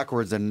faster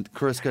backwards than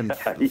Chris can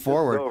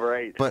forward. So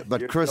right.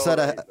 But Chris had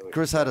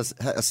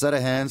a set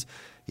of hands.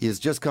 He has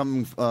just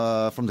come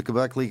from the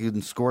Quebec League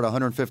and scored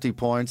 150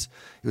 points.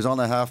 He was on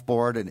the half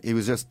board, and he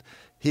was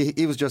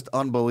just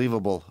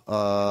unbelievable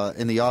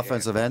in the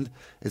offensive end.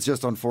 It's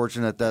just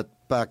unfortunate that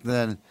back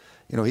then,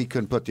 he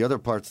couldn't put the other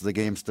parts of the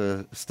games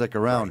to stick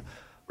around.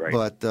 Right.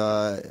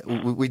 But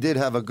we did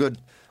have a good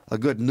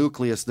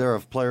nucleus there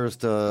of players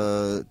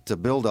to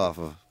build off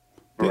of.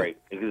 Right,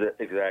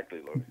 exactly,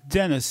 Louis.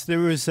 Dennis, there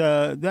was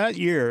that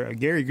year,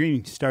 Gary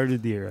Green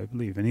started the year, I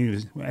believe, and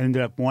he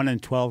ended up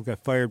 1-12,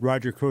 got fired.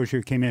 Roger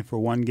Crozier came in for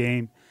one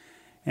game.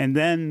 And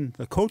then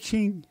the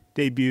coaching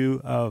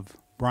debut of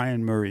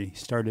Brian Murray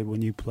started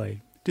when you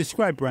played.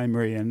 Describe Brian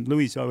Murray, and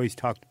Louis always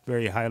talked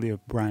very highly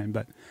of Brian,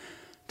 but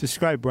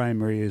describe Brian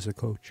Murray as a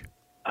coach.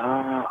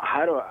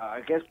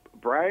 I guess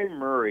Brian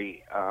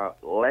Murray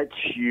lets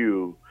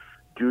you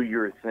do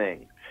your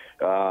thing.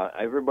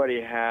 Everybody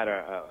had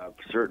a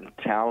certain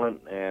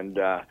talent, and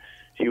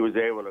he was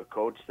able to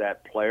coach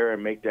that player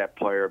and make that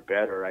player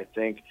better. I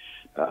think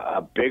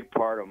a big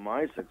part of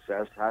my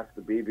success has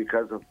to be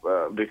because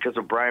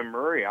of Brian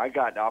Murray. I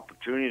got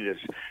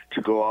opportunities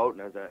to go out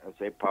and as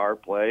a power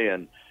play,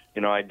 and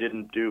I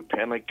didn't do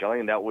penalty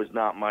killing. That was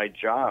not my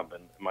job,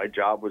 and my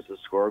job was to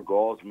score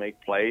goals,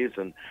 make plays,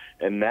 and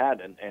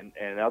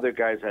other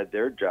guys had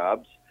their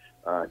jobs.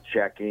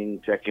 Checking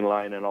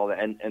line and all that.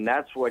 And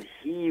that's what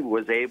he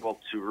was able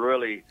to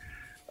really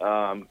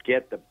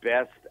get the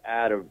best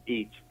out of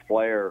each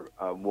player,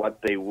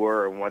 what they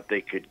were and what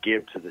they could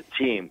give to the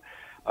team.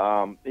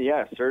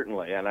 Yeah,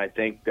 certainly. And I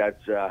think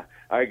that's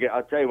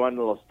I'll tell you one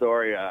little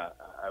story.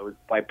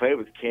 I played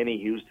with Kenny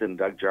Houston,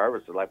 Doug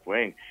Jarvis at left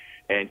wing.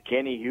 And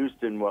Kenny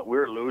Houston, we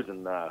were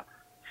losing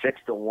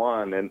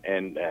 6-1,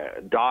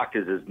 and Doc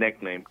is his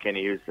nickname,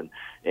 Kenny Houston.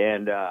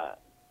 And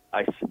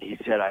he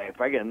said,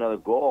 if I get another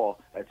goal,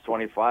 that's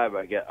 25.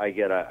 I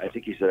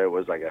think he said it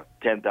was like a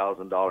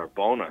 $10,000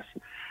 bonus.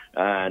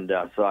 And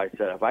so I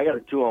said, if I got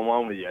a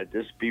 2-on-1 with you,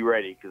 just be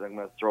ready because I'm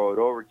going to throw it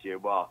over to you.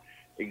 Well,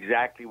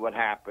 exactly what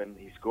happened.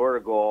 He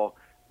scored a goal.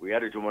 We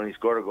had it to when he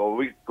scored a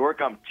goal. We're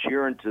come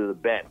cheering to the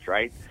bench,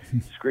 right?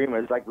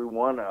 Screaming. It's like we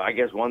won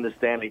the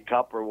Stanley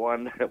Cup or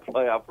won a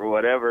playoff or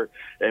whatever.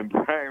 And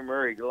Brian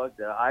Murray looked.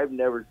 I've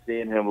never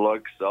seen him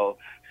look so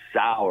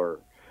sour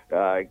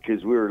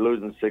because we were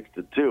losing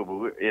 6-2.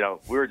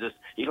 But we were just.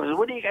 He goes,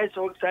 "What are you guys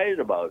so excited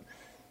about?"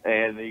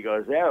 And he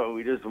goes, "Yeah,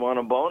 we just won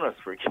a bonus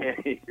for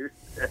Kenny."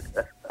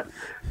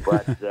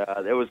 But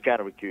it was kind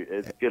of a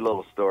good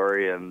little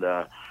story. And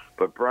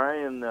but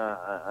Brian,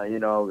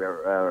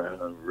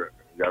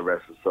 God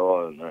rest his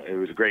soul, and he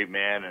was a great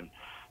man and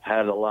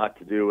had a lot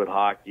to do with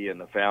hockey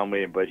and the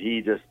family. But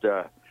he just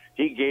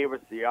he gave us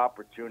the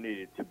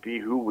opportunity to be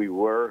who we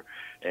were,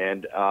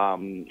 and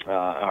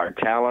our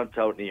talents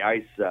out in the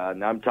ice.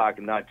 And I'm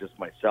talking not just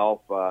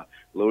myself,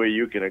 Louis.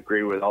 You can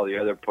agree with all the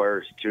other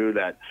players too.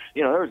 That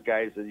there was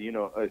guys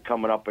that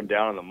coming up and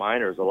down in the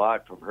minors a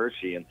lot from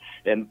Hershey,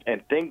 and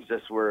things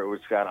just where it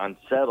was got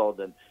unsettled,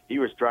 and he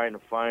was trying to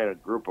find a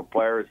group of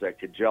players that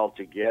could gel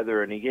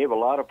together, and he gave a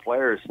lot of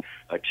players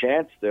a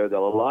chance there that a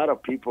lot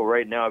of people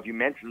right now, if you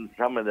mentioned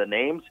some of the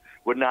names,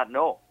 would not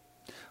know.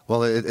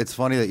 Well, it's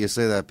funny that you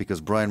say that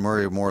because Brian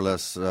Murray, more or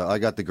less, I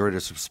got the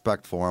greatest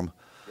respect for him.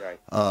 Right.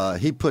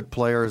 He put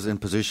players in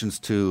positions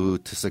to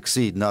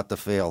succeed, not to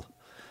fail.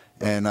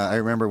 And I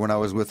remember when I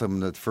was with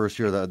him the first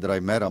year that I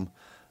met him,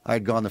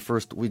 I'd gone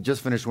we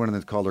just finished winning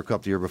the Calder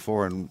Cup the year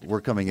before, and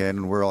we're coming in,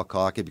 and we're all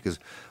cocky because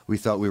we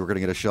thought we were going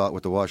to get a shot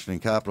with the Washington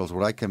Capitals.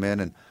 When I come in,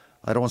 and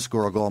I don't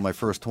score a goal in my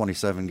first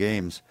 27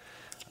 games.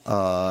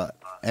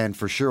 And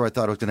for sure, I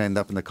thought it was going to end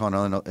up in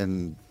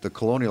the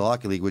Colonial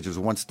Hockey League, which was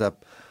one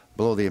step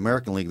below the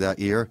American League that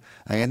year.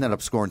 I ended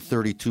up scoring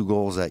 32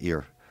 goals that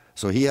year.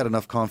 So he had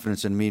enough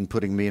confidence in me and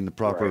putting me in the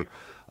proper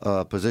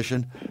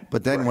position.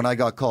 But then when I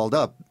got called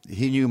up,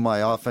 he knew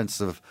my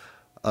offensive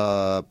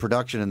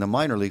production in the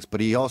minor leagues,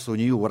 but he also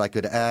knew what I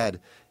could add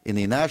in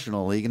the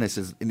National League.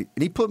 And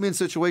he put me in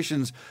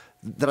situations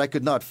that I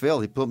could not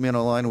fail. He put me on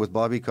a line with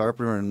Bobby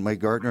Carpenter and Mike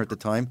Gardner at the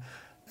time.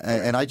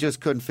 And I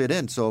just couldn't fit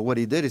in. So what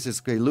he did, he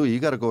says, "Okay, Louis,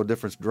 you got to go a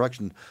different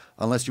direction.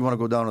 Unless you want to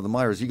go down to the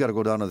minors, you got to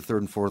go down to the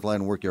third and fourth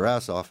line and work your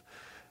ass off,"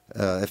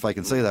 if I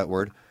can say that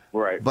word.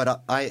 Right.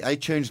 But I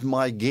changed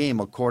my game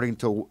according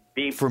to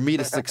for me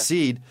to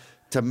succeed,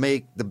 to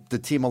make the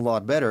team a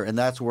lot better, and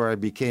that's where I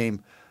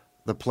became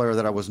the player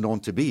that I was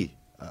known to be,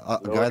 a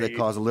guy that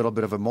caused a little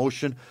bit of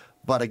emotion.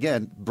 But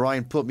again,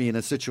 Brian put me in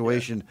a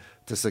situation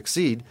to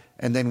succeed,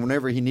 and then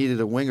whenever he needed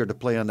a winger to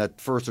play on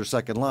that first or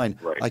second line,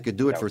 I could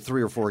do it for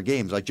 3 or 4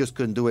 games. I just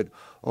couldn't do it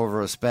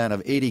over a span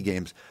of 80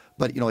 games.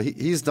 But,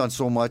 he's done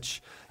so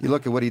much. You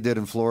look at what he did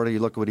in Florida, you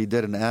look at what he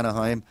did in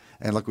Anaheim,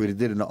 and look what he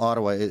did in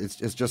Ottawa.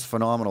 It's just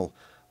phenomenal.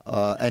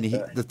 And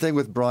the thing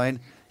with Brian,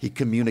 he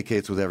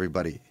communicates with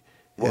everybody.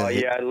 Well,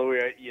 yeah,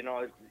 Louis,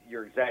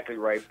 you're exactly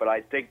right. But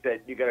I think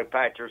that you got to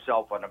pat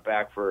yourself on the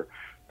back for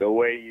the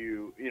way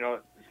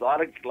a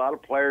lot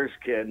of players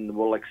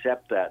will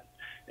accept that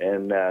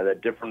and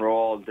that different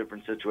role,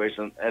 different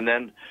situation, and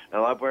then a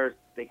lot of players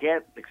they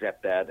can't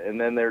accept that, and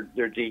then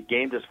their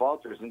game just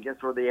falters, and guess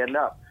where they end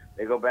up?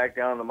 They go back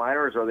down in the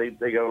minors, or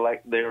they go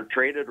like they were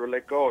traded or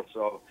let go.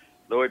 So,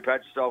 Louis,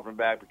 pat yourself on the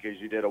back because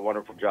you did a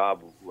wonderful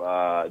job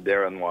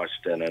there in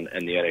Washington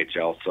and the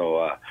NHL.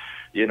 So,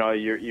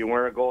 you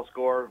weren't a goal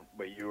scorer,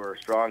 but you were a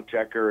strong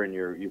checker, and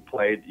you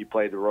played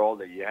the role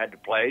that you had to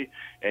play,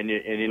 and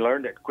you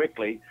learned it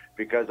quickly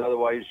because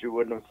otherwise you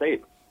wouldn't have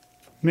stayed.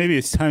 Maybe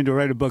it's time to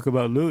write a book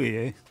about Louis,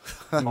 eh?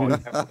 Oh,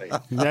 definitely.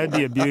 That'd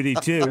be a beauty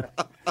too.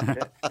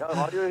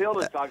 He'll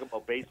just talk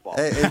about baseball.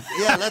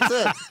 Yeah, that's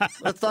it.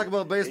 Let's talk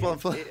about baseball.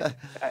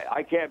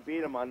 I can't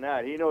beat him on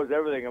that. He knows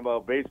everything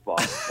about baseball.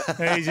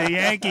 He's a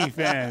Yankee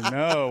fan.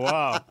 Oh,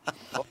 wow.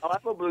 Well,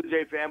 I'm a Blue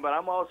Jay fan, but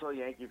I'm also a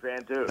Yankee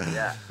fan too.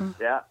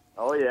 Yeah.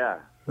 Oh, yeah.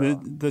 So.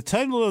 The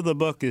title of the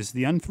book is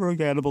The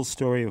Unforgettable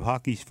Story of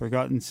Hockey's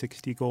Forgotten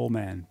 60-Goal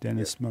Man,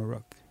 Dennis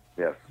Maruk.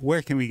 Yes.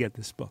 Where can we get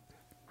this book?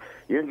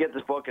 You can get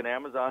this book at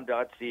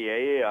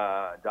Amazon.ca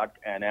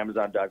and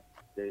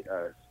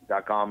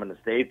Amazon.com in the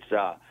States.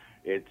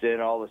 It's in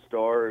all the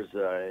stores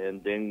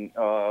and in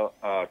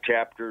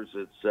chapters.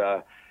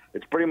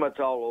 It's pretty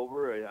much all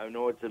over. I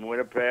know it's in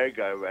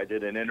Winnipeg. I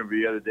did an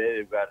interview the other day.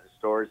 They've got the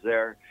stores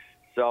there.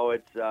 So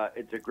it's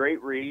a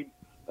great read,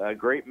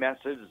 great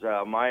message.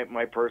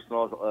 My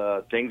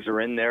personal things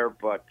are in there,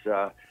 but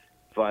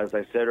as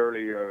I said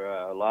earlier,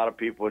 a lot of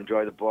people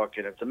enjoy the book,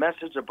 and it's a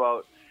message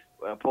about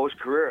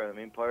post-career. I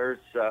mean, players,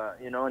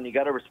 and you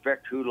got to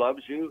respect who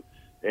loves you,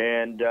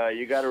 and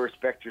you got to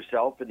respect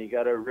yourself, and you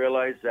got to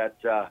realize that,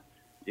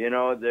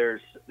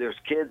 there's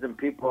kids and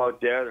people out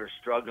there that are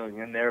struggling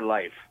in their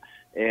life,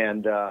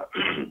 and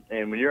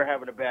and when you're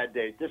having a bad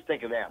day, just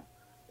think of them,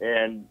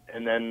 and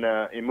then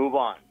you move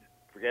on.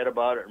 Forget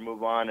about it and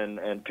move on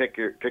and pick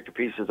the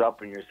pieces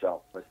up in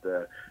yourself. But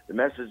the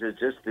message is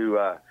just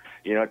to,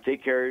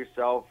 take care of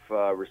yourself,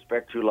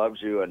 respect who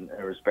loves you, and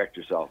respect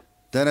yourself.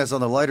 Dennis,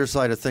 on the lighter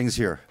side of things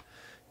here,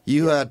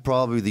 you had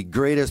probably the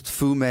greatest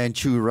Fu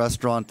Manchu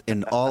restaurant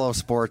in all of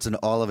sports and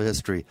all of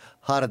history.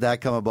 How did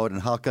that come about,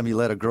 and how come you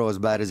let it grow as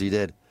bad as you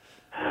did?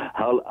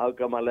 How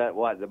come I let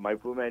my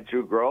Fu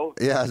Manchu grow?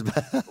 Yeah.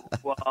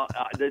 Well,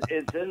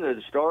 it's in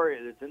the story.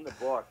 It's in the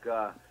book.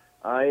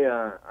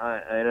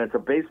 And it's a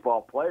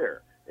baseball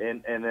player,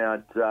 and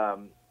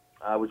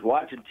I was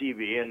watching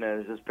TV, and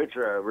there's this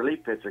pitcher, a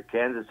relief pitcher,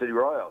 Kansas City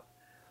Royals,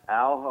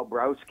 Al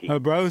Habrowski.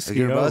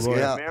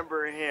 Yeah.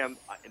 Remember him,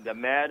 the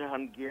Mad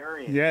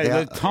Hungarian?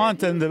 Yeah, the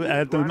taunt on the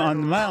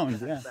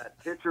mound. Yeah.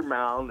 That pitcher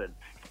mound and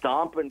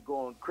stomping,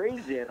 going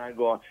crazy, and I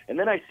go, and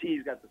then I see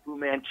he's got the Fu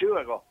Manchu.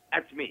 I go,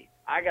 that's me.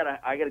 I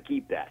gotta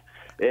keep that,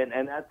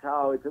 and that's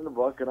how it's in the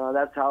book, and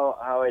that's how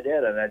I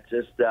did, and that's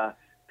just.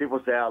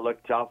 People say I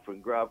look tough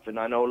and gruff, and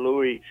I know,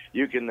 Louis,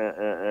 you can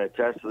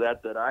attest to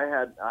that. That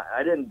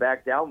I didn't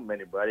back down from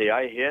anybody.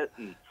 I hit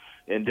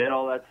and did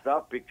all that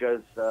stuff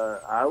because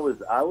I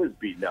was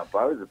beaten up.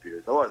 I was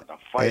abused. I wasn't a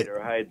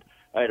fighter. I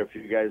had a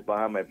few guys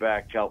behind my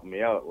back helping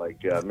me out, like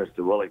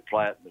Mr. Willie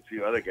Platt and a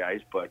few other guys.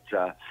 But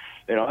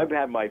I've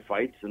had my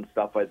fights and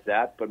stuff like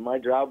that. But my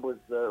job was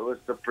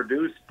to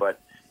produce. But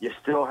you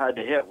still had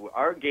to hit.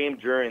 Our game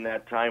during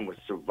that time was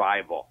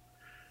survival.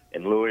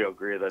 And Louis will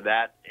agree with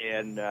that,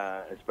 and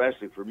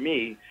especially for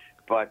me.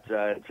 But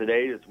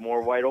today it's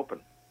more wide open.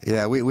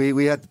 Yeah,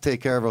 we had to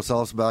take care of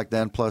ourselves back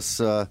then. Plus,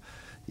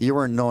 you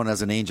weren't known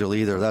as an angel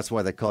either. That's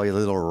why they call you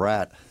Little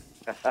Rat.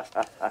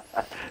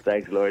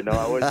 Thanks, Louis. No,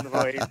 I wasn't.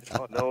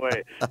 No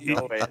way.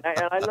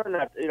 And I learned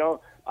that.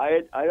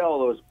 I had all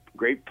those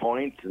great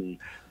points and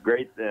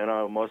great,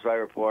 most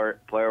valuable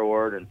player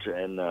award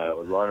and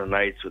with London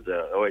Knights with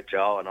the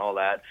OHL and all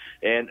that.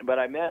 But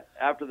I met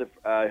after the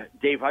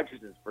Dave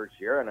Hutchinson's first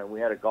year, and we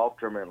had a golf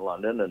tournament in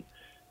London, and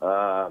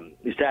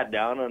he sat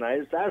down, and I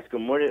just asked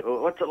him,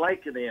 "What's it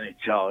like in the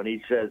NHL?" And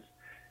he says,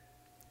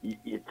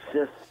 "It's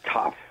just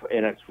tough,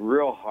 and it's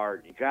real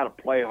hard. You got to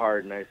play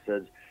hard." And I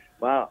said,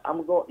 "Well,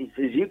 I'm going." He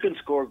says, "You can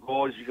score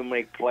goals, you can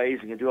make plays,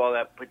 you can do all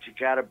that, but you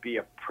got to be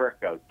a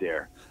prick out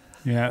there."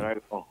 Yeah. And I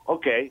go,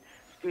 "Okay."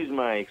 Excuse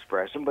my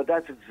expression, but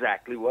that's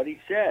exactly what he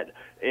said.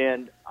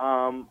 And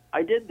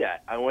I did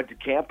that. I went to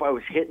camp. I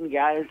was hitting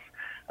guys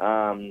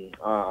on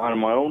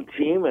my own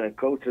team, and the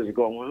coaches are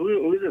going, well,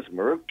 who's this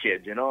Maruk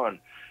kid,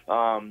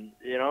 And,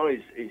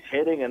 he's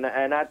hitting, and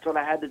that's what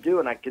I had to do.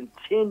 And I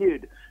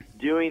continued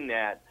doing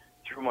that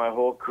through my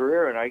whole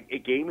career, and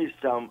it gave me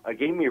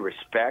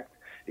respect.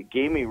 It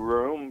gave me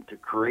room to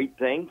create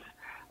things.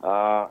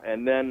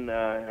 And then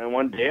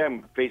one day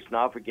I'm facing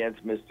off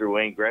against Mr.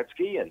 Wayne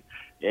Gretzky,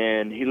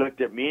 and he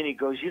looked at me and he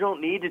goes, "You don't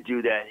need to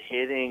do that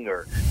hitting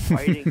or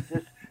fighting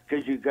just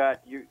because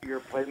you're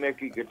a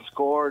playmaker, you can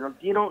score.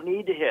 You don't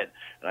need to hit."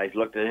 And I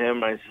looked at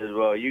him and I said,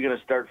 "Well, you going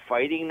to start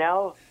fighting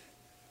now?"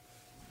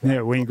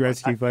 Yeah, Wayne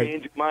Gretzky fight. I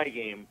changed my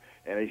game,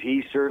 and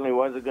he certainly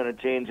wasn't going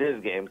to change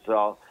his game.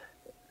 So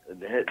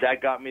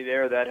that got me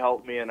there. That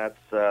helped me, and that's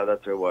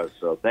what it was.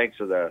 So thanks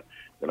for the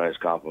nice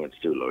compliments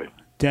too, Louis.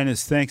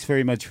 Dennis, thanks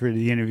very much for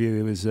the interview.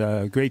 It was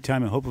a great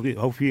time, and hopefully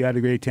you had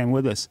a great time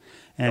with us.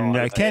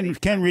 And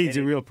Ken Reed's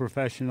a real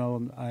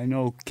professional. I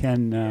know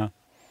Ken. And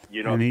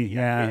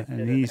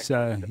he's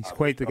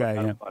quite the guy.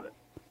 Yeah.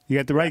 You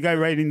got the right guy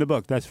writing the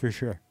book, that's for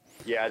sure.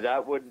 Yeah,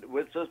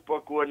 this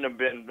book wouldn't have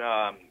been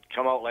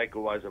come out like it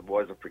was if it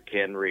wasn't for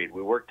Ken Reed.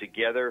 We worked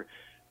together,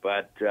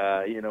 but we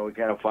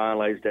kind of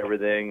finalized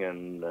everything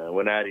and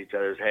went at each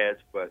other's heads,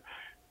 but.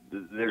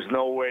 There's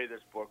no way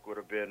this book would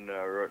have been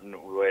written the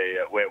way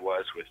it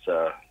was with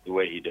the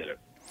way he did it.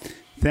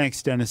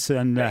 Thanks, Dennis,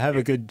 and have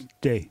a good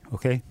day,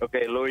 okay?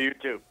 Okay, Louis, you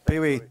too.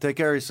 Pee-wee, take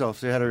care of yourself.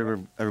 Say hi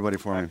to everybody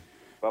for me.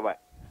 Bye-bye.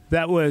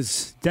 That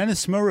was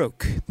Dennis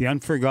Maruk, the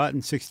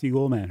unforgotten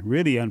 60-goal man.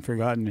 Really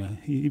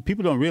unforgotten.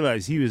 People don't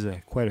realize he was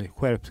quite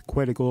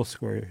a goal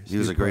scorer. He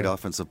was a great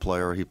offensive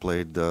player. He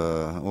played,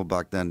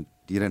 back then,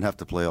 you didn't have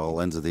to play all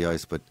ends of the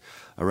ice, but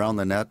around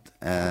the net,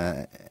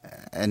 and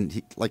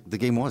the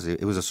game was.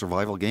 It was a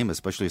survival game,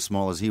 especially as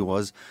small as he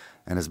was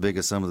and as big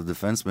as some of the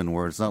defensemen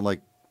were. It's not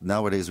like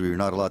nowadays where you're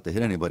not allowed to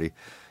hit anybody.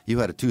 You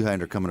had a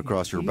two-hander coming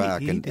across your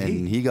back, and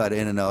he got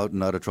in and out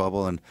of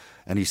trouble, and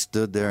he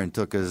stood there and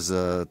took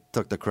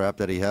the crap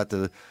that he had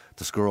to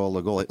score all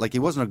the goal. Like he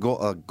wasn't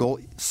a goal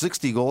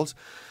 60 goals.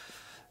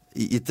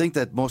 You'd think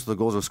that most of the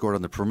goals were scored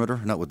on the perimeter,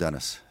 not with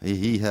Dennis.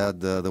 He had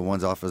the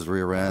ones off his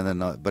rear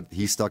end, but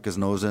he stuck his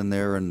nose in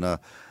there, and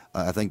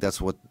I think that's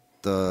what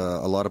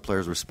a lot of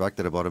players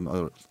respected about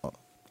him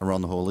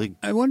around the whole league.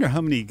 I wonder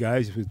how many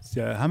guys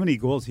how many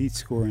goals he'd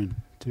score in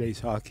today's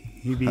hockey.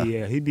 He'd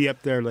be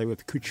up there like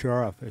with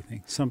Kucherov, I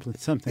think, something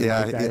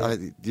like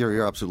that.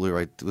 You're absolutely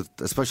right.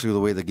 Especially with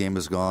the way the game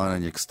has gone,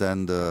 and you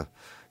expand the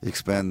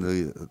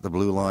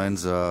blue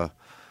lines.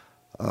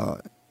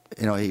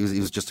 He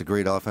was just a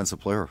great offensive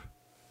player.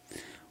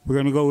 We're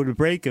going to go to the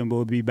break, and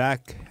we'll be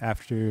back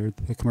after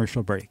the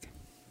commercial break.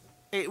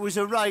 It was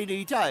a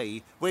rainy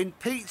day when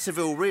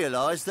Pizzaville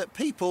realised that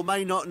people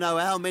may not know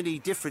how many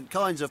different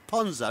kinds of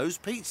ponzos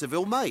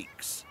Pizzaville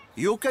makes.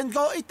 You can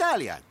go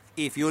Italian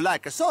if you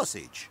like a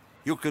sausage.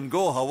 You can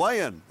go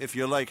Hawaiian if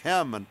you like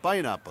ham and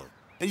pineapple.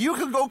 And you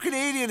can go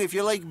Canadian if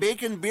you like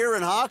bacon, beer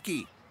and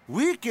hockey.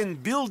 We can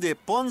build a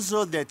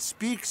ponzo that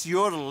speaks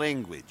your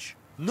language,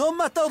 no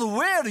matter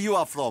where you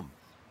are from.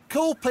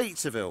 Call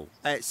Pizzaville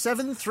at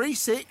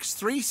 736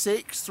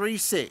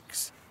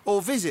 3636 or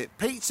visit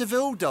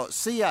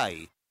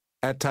pizzaville.ca.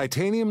 At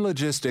Titanium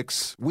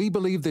Logistics, we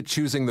believe that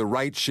choosing the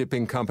right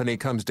shipping company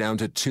comes down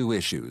to two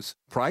issues: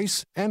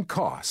 price and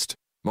cost.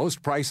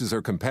 Most prices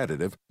are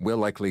competitive, will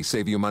likely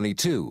save you money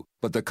too,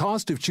 but the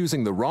cost of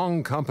choosing the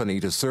wrong company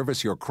to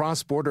service your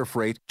cross-border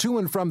freight to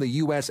and from the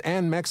U.S.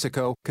 and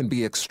Mexico can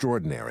be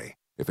extraordinary.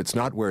 If it's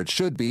not where it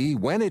should be,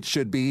 when it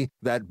should be,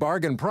 that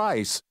bargain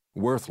price,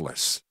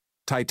 worthless.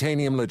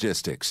 Titanium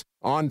Logistics.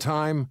 On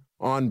time,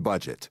 on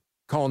budget.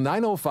 Call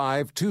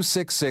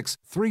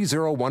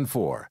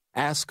 905-266-3014.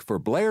 Ask for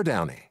Blair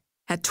Downey.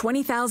 At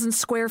 20,000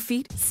 square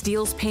feet,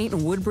 Steele's Paint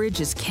in Woodbridge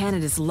is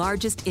Canada's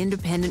largest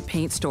independent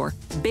paint store.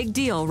 Big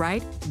deal,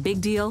 right? Big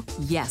deal?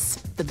 Yes.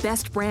 The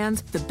best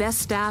brands, the best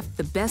staff,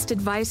 the best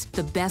advice,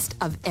 the best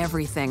of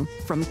everything.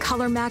 From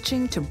color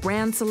matching to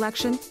brand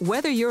selection,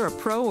 whether you're a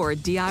pro or a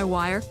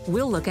DIYer,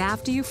 we'll look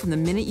after you from the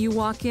minute you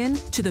walk in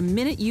to the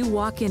minute you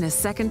walk in a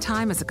second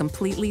time as a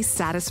completely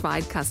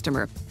satisfied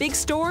customer. Big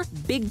store,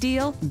 big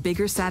deal,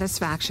 bigger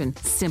satisfaction.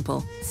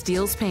 Simple.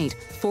 Steele's Paint,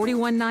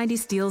 4190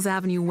 Steeles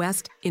Avenue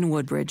West in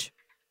Woodbridge.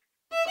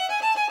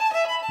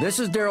 This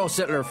is Daryl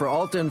Sittler for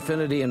Alta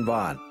Infinity in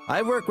Vaughan.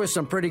 I've worked with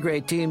some pretty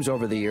great teams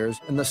over the years,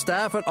 and the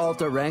staff at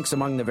Alta ranks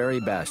among the very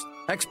best.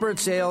 Expert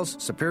sales,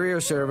 superior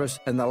service,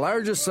 and the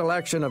largest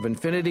selection of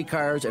Infinity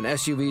cars and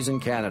SUVs in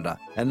Canada,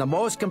 and the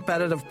most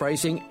competitive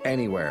pricing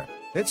anywhere.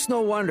 It's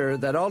no wonder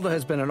that Alta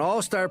has been an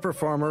all-star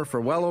performer for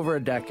well over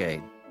a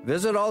decade.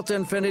 Visit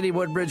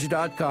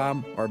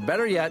altainfinitywoodbridge.com, or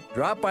better yet,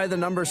 drop by the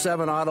number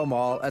 7 Auto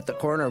Mall at the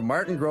corner of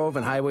Martin Grove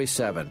and Highway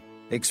 7.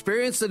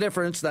 Experience the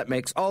difference that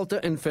makes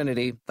Alta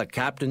Infinity the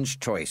captain's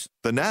choice.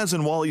 The Naz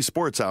and Wally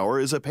Sports Hour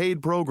is a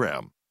paid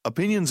program.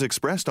 Opinions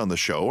expressed on the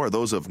show are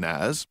those of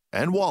Naz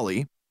and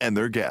Wally and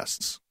their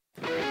guests.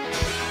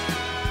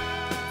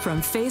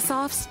 From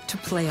face-offs to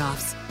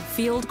playoffs,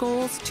 field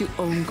goals to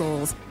own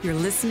goals, you're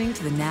listening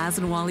to the Naz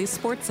and Wally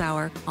Sports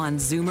Hour on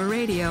Zoomer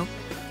Radio.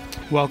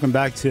 Welcome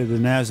back to the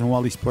Naz and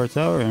Wally Sports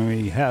Hour, and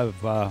we have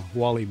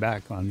Wally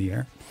back on the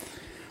air.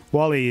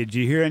 Wally, did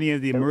you hear any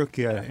of the Maruk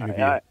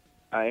interview?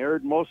 I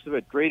heard most of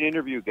it. Great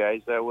interview,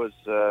 guys. That was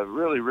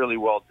really, really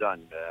well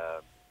done.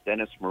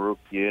 Dennis Maruk,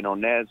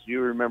 Naz,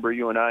 you remember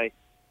you and I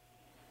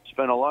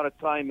spent a lot of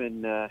time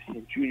in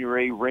Junior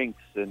A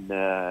rinks in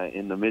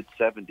the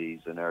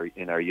mid-'70s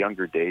in our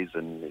younger days,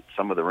 and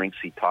some of the rinks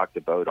he talked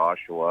about,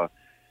 Oshawa,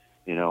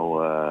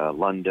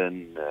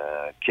 London,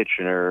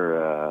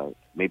 Kitchener,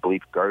 Maple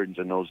Leaf Gardens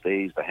in those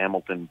days, the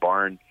Hamilton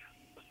Barn.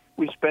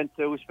 We spent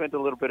a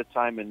little bit of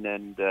time,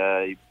 and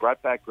he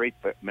brought back great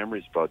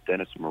memories about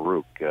Dennis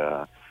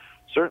Maruk.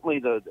 Certainly,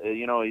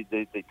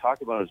 they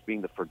talk about him as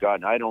being the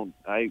forgotten.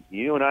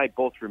 You and I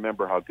both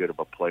remember how good of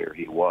a player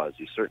he was.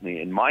 He's certainly,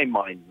 in my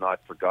mind, not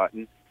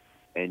forgotten.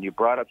 And you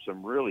brought up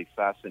some really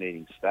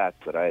fascinating stats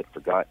that I had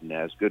forgotten.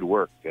 As good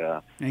work.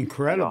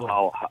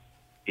 Incredible.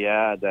 He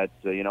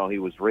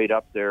was right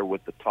up there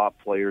with the top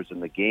players in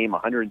the game.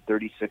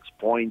 136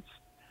 points.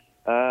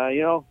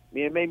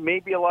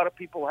 Maybe a lot of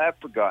people have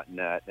forgotten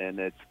that, and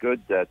it's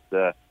good that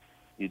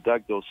you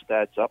dug those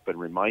stats up and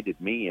reminded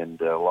me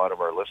and a lot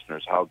of our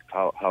listeners how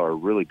a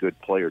really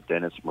good player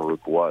Dennis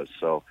Maruk was.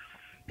 So,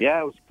 yeah,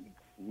 it was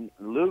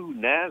Lou,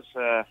 Naz,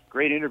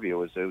 great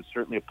interview. It was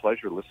certainly a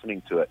pleasure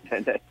listening to it.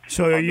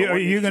 So, are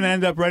you going to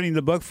end up writing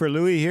the book for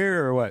Louis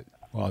here, or what?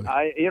 Lou and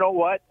I,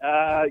 Louis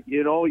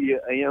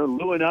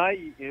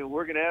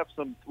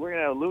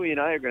and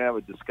I are going to have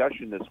a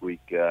discussion this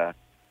week.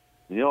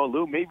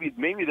 Lou,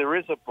 maybe there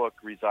is a book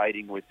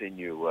residing within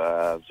you.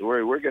 So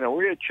we're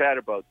gonna chat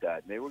about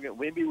that.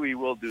 Maybe we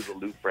will do the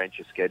Lou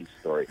Franceschetti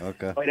story.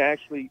 Okay. Might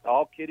actually,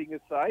 all kidding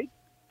aside,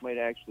 might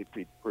actually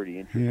be pretty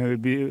interesting. Yeah,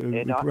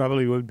 it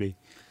probably would be.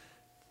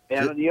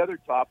 And on the other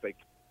topic,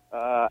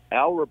 Al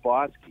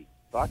Hrabosky.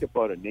 Talk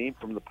about a name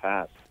from the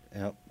past.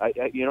 Yep.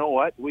 You know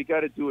what? We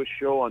got to do a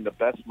show on the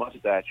best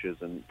mustaches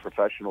in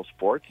professional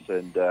sports,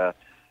 and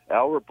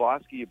Al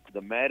Hrabosky,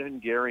 the Mad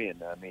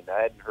Hungarian. I mean,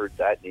 I hadn't heard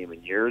that name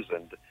in years.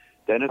 And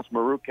Dennis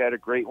Maruk had a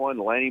great one.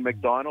 Lanny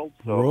McDonald.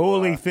 So,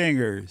 Rolly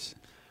Fingers.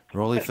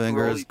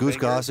 Goose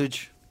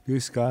Gossage.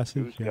 Goose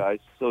Gossage. Guys.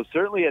 So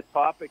certainly a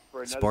topic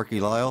for another Sparky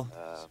day. Lyle.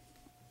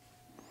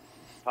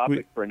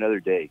 For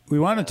another day. We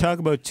want to talk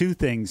about two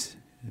things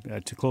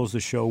to close the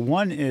show.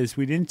 One is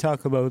we didn't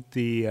talk about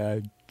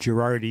the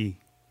Girardi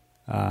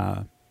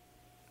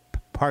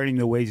parting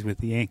the ways with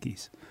the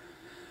Yankees.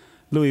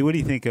 Louis, what do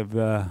you think of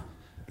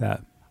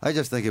that? I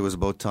just think it was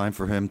about time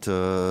for him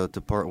to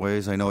part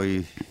ways. I know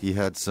he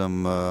had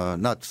some,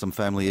 not some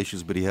family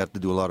issues, but he had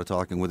to do a lot of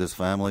talking with his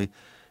family.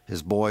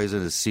 His boy is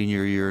in his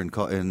senior year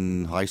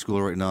in high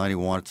school right now, and he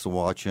wants to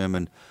watch him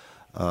and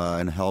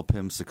help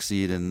him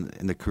succeed in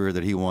the career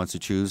that he wants to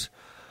choose.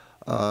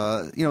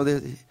 There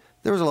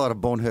was a lot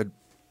of bonehead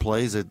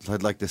plays that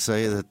I'd like to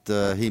say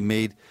that he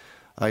made.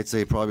 I'd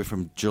say probably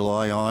from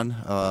July on,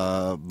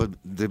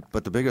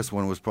 but the biggest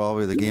one was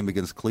probably the game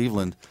against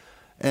Cleveland.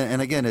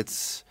 And again,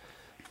 it's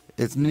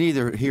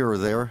neither here or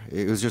there.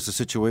 It was just a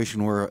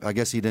situation where I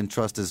guess he didn't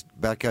trust his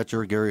back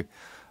catcher, Gary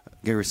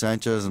Gary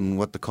Sanchez and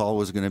what the call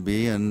was going to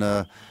be, and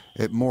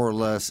it more or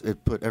less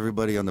it put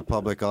everybody on the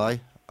public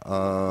eye.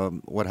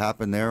 What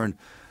happened there,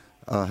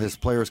 and his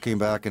players came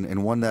back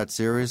and won that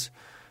series.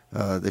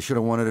 They should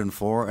have won it in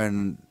 4.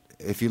 And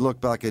if you look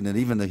back at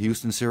even the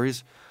Houston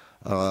series,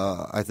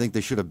 I think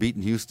they should have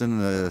beaten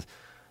Houston,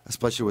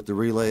 especially with the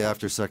relay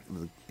after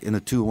in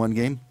a 2-1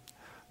 game.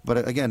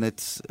 But again,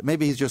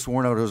 maybe he's just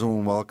worn out his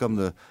own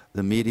welcome.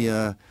 The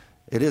media,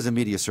 it is a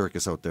media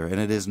circus out there, and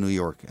it is New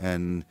York.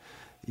 And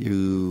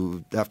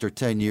after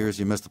 10 years,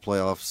 you missed the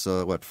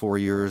playoffs. 4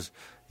 years?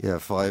 Yeah,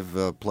 5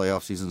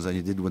 playoff seasons, and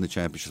you did win the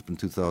championship in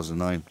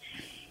 2009.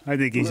 I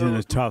think he's in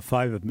the top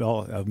 5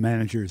 of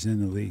managers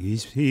in the league.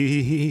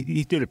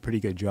 He did a pretty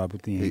good job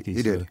with the Yankees.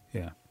 He did.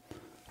 Yeah.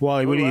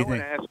 Wally, what do you think? I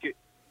want to ask you.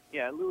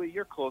 Yeah, Louis,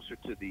 you're closer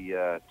to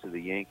the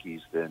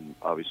Yankees than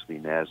obviously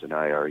Naz and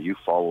I are. You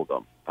follow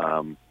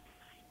them.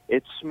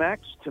 It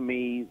smacks to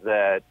me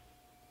that.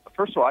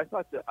 First of all, I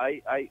thought that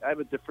I have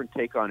a different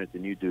take on it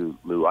than you do,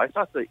 Lou. I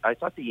thought the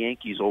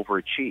Yankees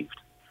overachieved.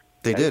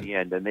 They did at the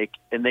end,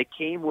 and they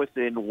came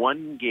within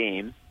 1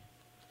 game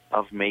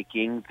of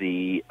making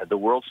the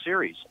World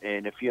Series.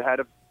 And if you had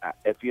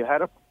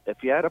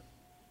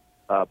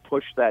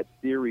push that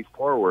theory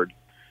forward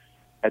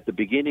at the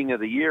beginning of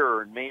the year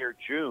or in May or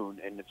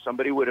June, and if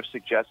somebody would have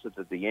suggested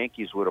that the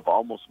Yankees would have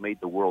almost made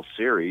the World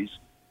Series,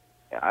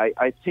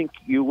 I think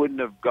you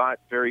wouldn't have got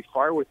very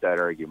far with that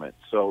argument.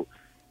 So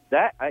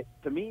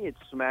to me, it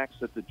smacks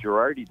that the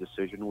Girardi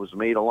decision was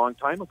made a long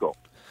time ago.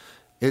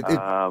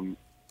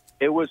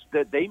 It was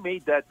that they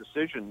made that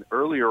decision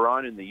earlier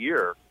on in the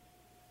year,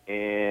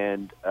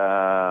 and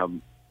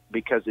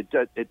because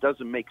it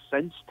doesn't make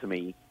sense to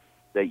me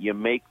that you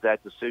make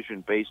that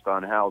decision based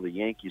on how the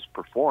Yankees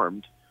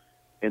performed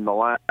in the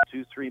last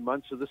 2-3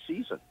 months of the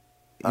season.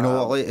 You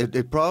know,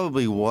 it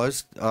probably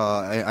was,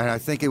 and I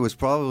think it was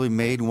probably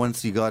made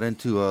once he got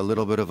into a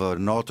little bit of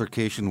an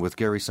altercation with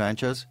Gary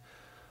Sanchez,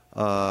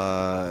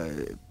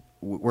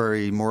 where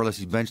he more or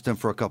less benched him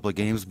for a couple of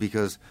games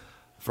because,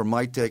 from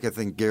my take, I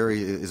think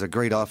Gary is a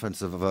great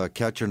offensive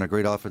catcher and a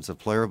great offensive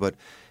player, but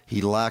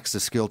he lacks the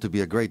skill to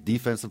be a great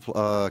defensive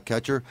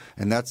catcher,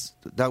 and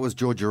that was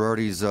Joe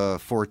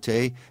Girardi's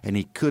forte, and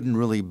he couldn't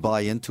really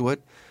buy into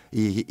it.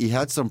 He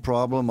had some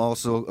problem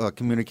also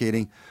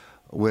communicating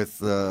with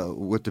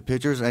the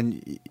pitchers,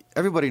 and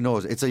everybody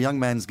knows it's a young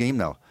man's game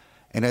now.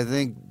 And I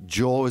think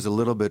Joe is a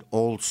little bit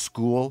old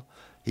school.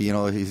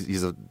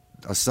 He's a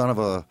son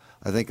of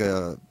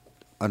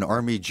an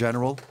army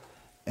general,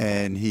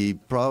 and he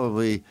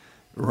probably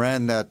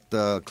ran that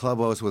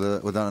clubhouse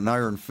with an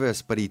iron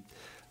fist. But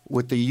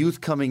with the youth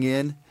coming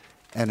in,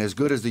 and as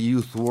good as the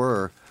youth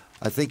were,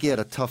 I think he had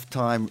a tough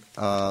time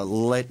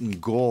letting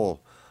go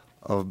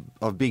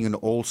of being an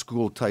old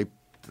school type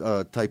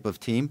of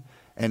team.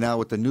 And now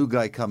with the new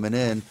guy coming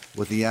in,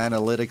 with the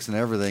analytics and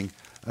everything,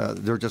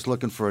 they're just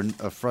looking for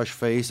a fresh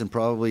face and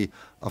probably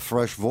a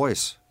fresh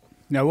voice.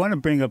 Now, I want to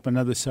bring up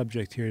another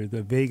subject here,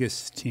 the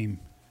Vegas team.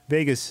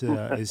 Vegas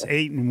is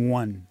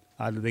 8-1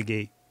 out of the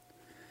gate.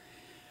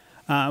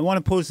 I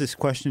want to pose this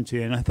question to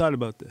you, and I thought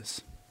about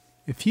this.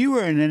 If you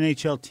were an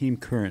NHL team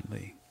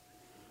currently,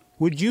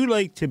 would you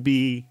like to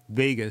be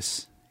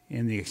Vegas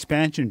in the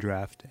expansion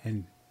draft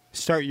and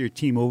start your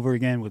team over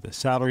again with a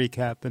salary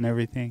cap and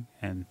everything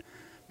and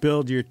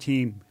build your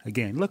team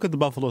again? Look at the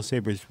Buffalo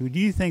Sabres. Do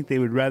you think they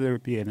would rather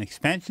be an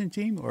expansion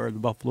team or the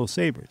Buffalo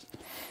Sabres?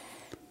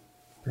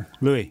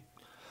 Louis?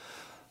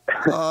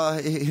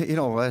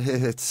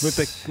 It's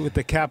with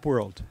the cap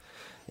world.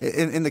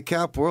 In the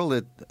cap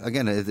world,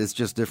 it's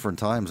just different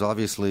times.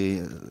 Obviously,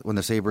 when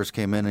the Sabres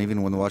came in,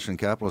 even when the Washington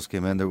Capitals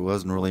came in, there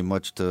wasn't really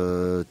much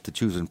to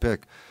choose and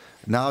pick.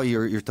 Now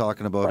you're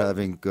talking about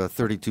having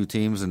 32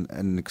 teams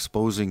and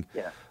exposing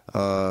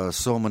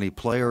so many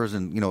players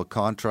and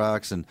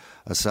contracts and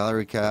a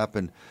salary cap.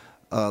 And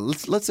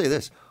let's say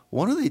this: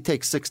 why don't they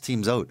take 6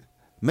 teams out?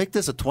 Make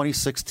this a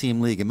 26-team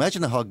league.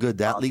 Imagine how good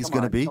that league's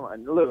going to be. Come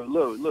on,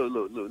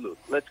 Lou.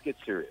 Let's get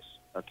serious,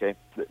 okay?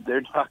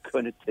 They're not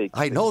going to take.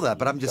 I know that,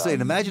 but I'm just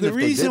saying. Imagine if they did that.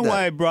 The reason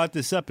why I brought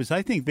this up is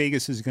I think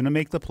Vegas is going to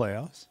make the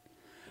playoffs.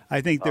 I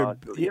think they're.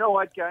 You know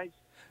what, guys?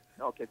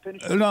 Okay,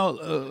 finish.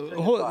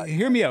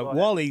 Hear me out,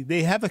 Wally.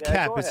 They have a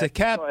cap. It's a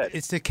cap.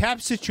 It's a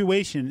cap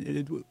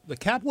situation. The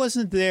cap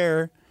wasn't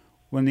there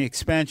when the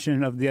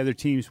expansion of the other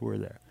teams were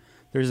there.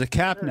 There's a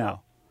cap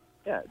now.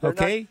 Yeah, they're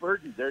not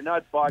burdened. They're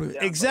not bogged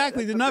down.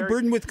 Exactly. They're not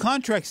burdened with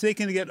contracts. They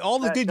can get all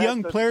the good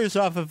young players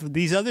off of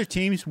these other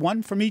teams,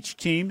 one from each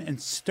team,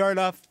 and start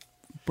off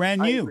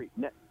brand new. I agree.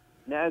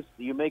 Naz,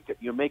 you make a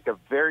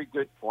very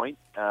good point.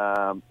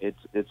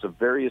 It's a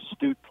very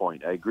astute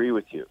point. I agree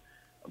with you.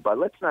 But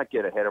let's not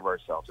get ahead of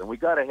ourselves. And we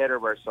got ahead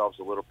of ourselves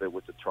a little bit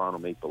with the Toronto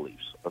Maple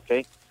Leafs,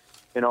 okay?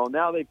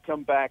 Now they've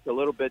come back a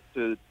little bit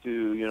to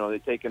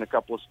they've taken a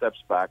couple of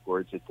steps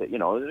backwards.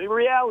 The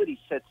reality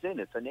sets in.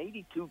 It's an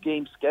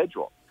 82-game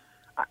schedule.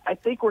 I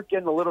think we're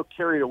getting a little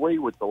carried away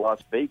with the Las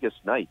Vegas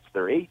Knights.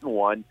 They're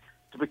 8-1.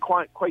 to be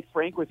quite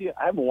frank with you,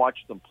 I haven't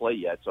watched them play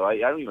yet, so I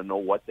don't even know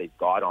what they've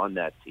got on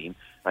that team.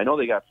 I know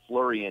they got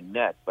Fleury in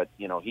net, but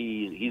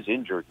he's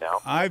injured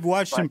now. I've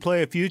watched them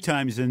play a few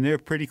times, and they're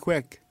pretty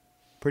quick.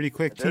 Pretty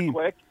quick team.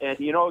 They're quick, and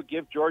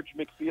give George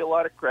McPhee a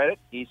lot of credit.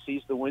 He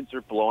sees the winds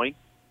are blowing.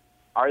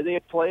 Are they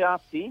a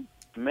playoff team?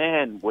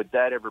 Man, would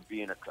that ever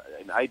be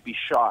I'd be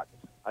shocked.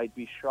 I'd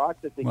be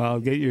shocked that they. Well,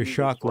 get your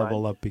shock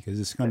level up because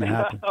it's going to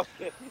happen.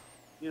 Okay.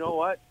 You know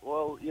what?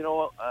 Well,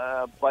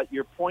 but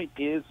your point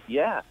is,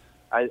 yeah.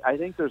 I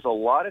think there's a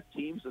lot of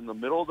teams in the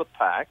middle of the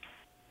pack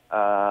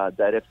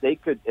that if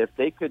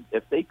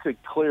they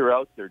could clear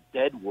out their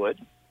dead wood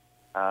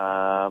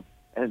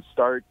and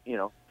start,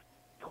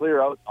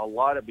 clear out a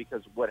lot of,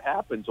 because what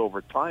happens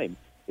over time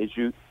is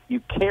you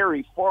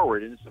carry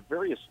forward, and it's a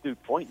very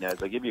astute point,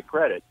 Naz. I give you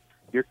credit.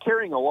 You're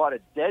carrying a lot of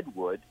dead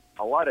wood,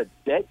 a lot of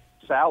dead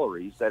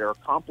salaries that are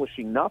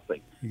accomplishing nothing.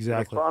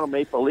 Exactly. The Toronto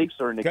Maple Leafs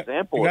are an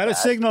example of that. Got a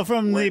signal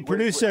from the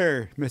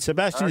producer.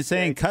 Sebastian is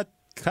saying, cut.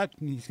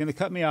 He's going to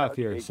cut me off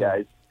here. So.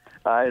 Guys,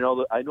 I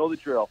know the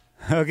drill.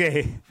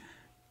 Okay.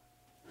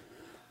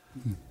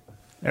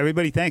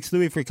 Everybody, thanks,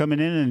 Louis, for coming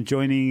in and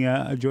joining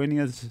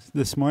us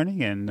this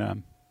morning.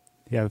 And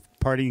you have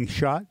a parting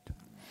shot.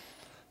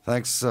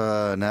 Thanks,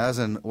 Naz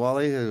and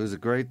Wally. It was a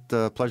great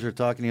pleasure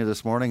talking to you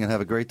this morning, and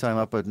have a great time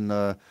up in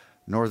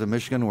northern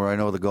Michigan, where I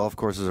know the golf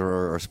courses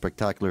are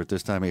spectacular at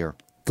this time of year.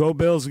 Go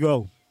Bills,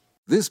 go.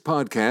 This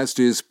podcast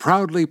is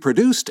proudly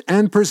produced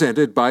and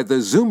presented by the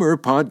Zoomer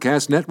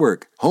Podcast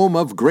Network, home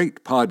of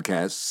great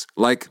podcasts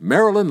like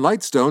Marilyn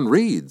Lightstone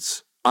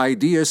Reads,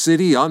 Idea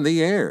City on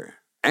the Air,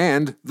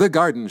 and The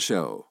Garden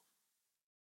Show.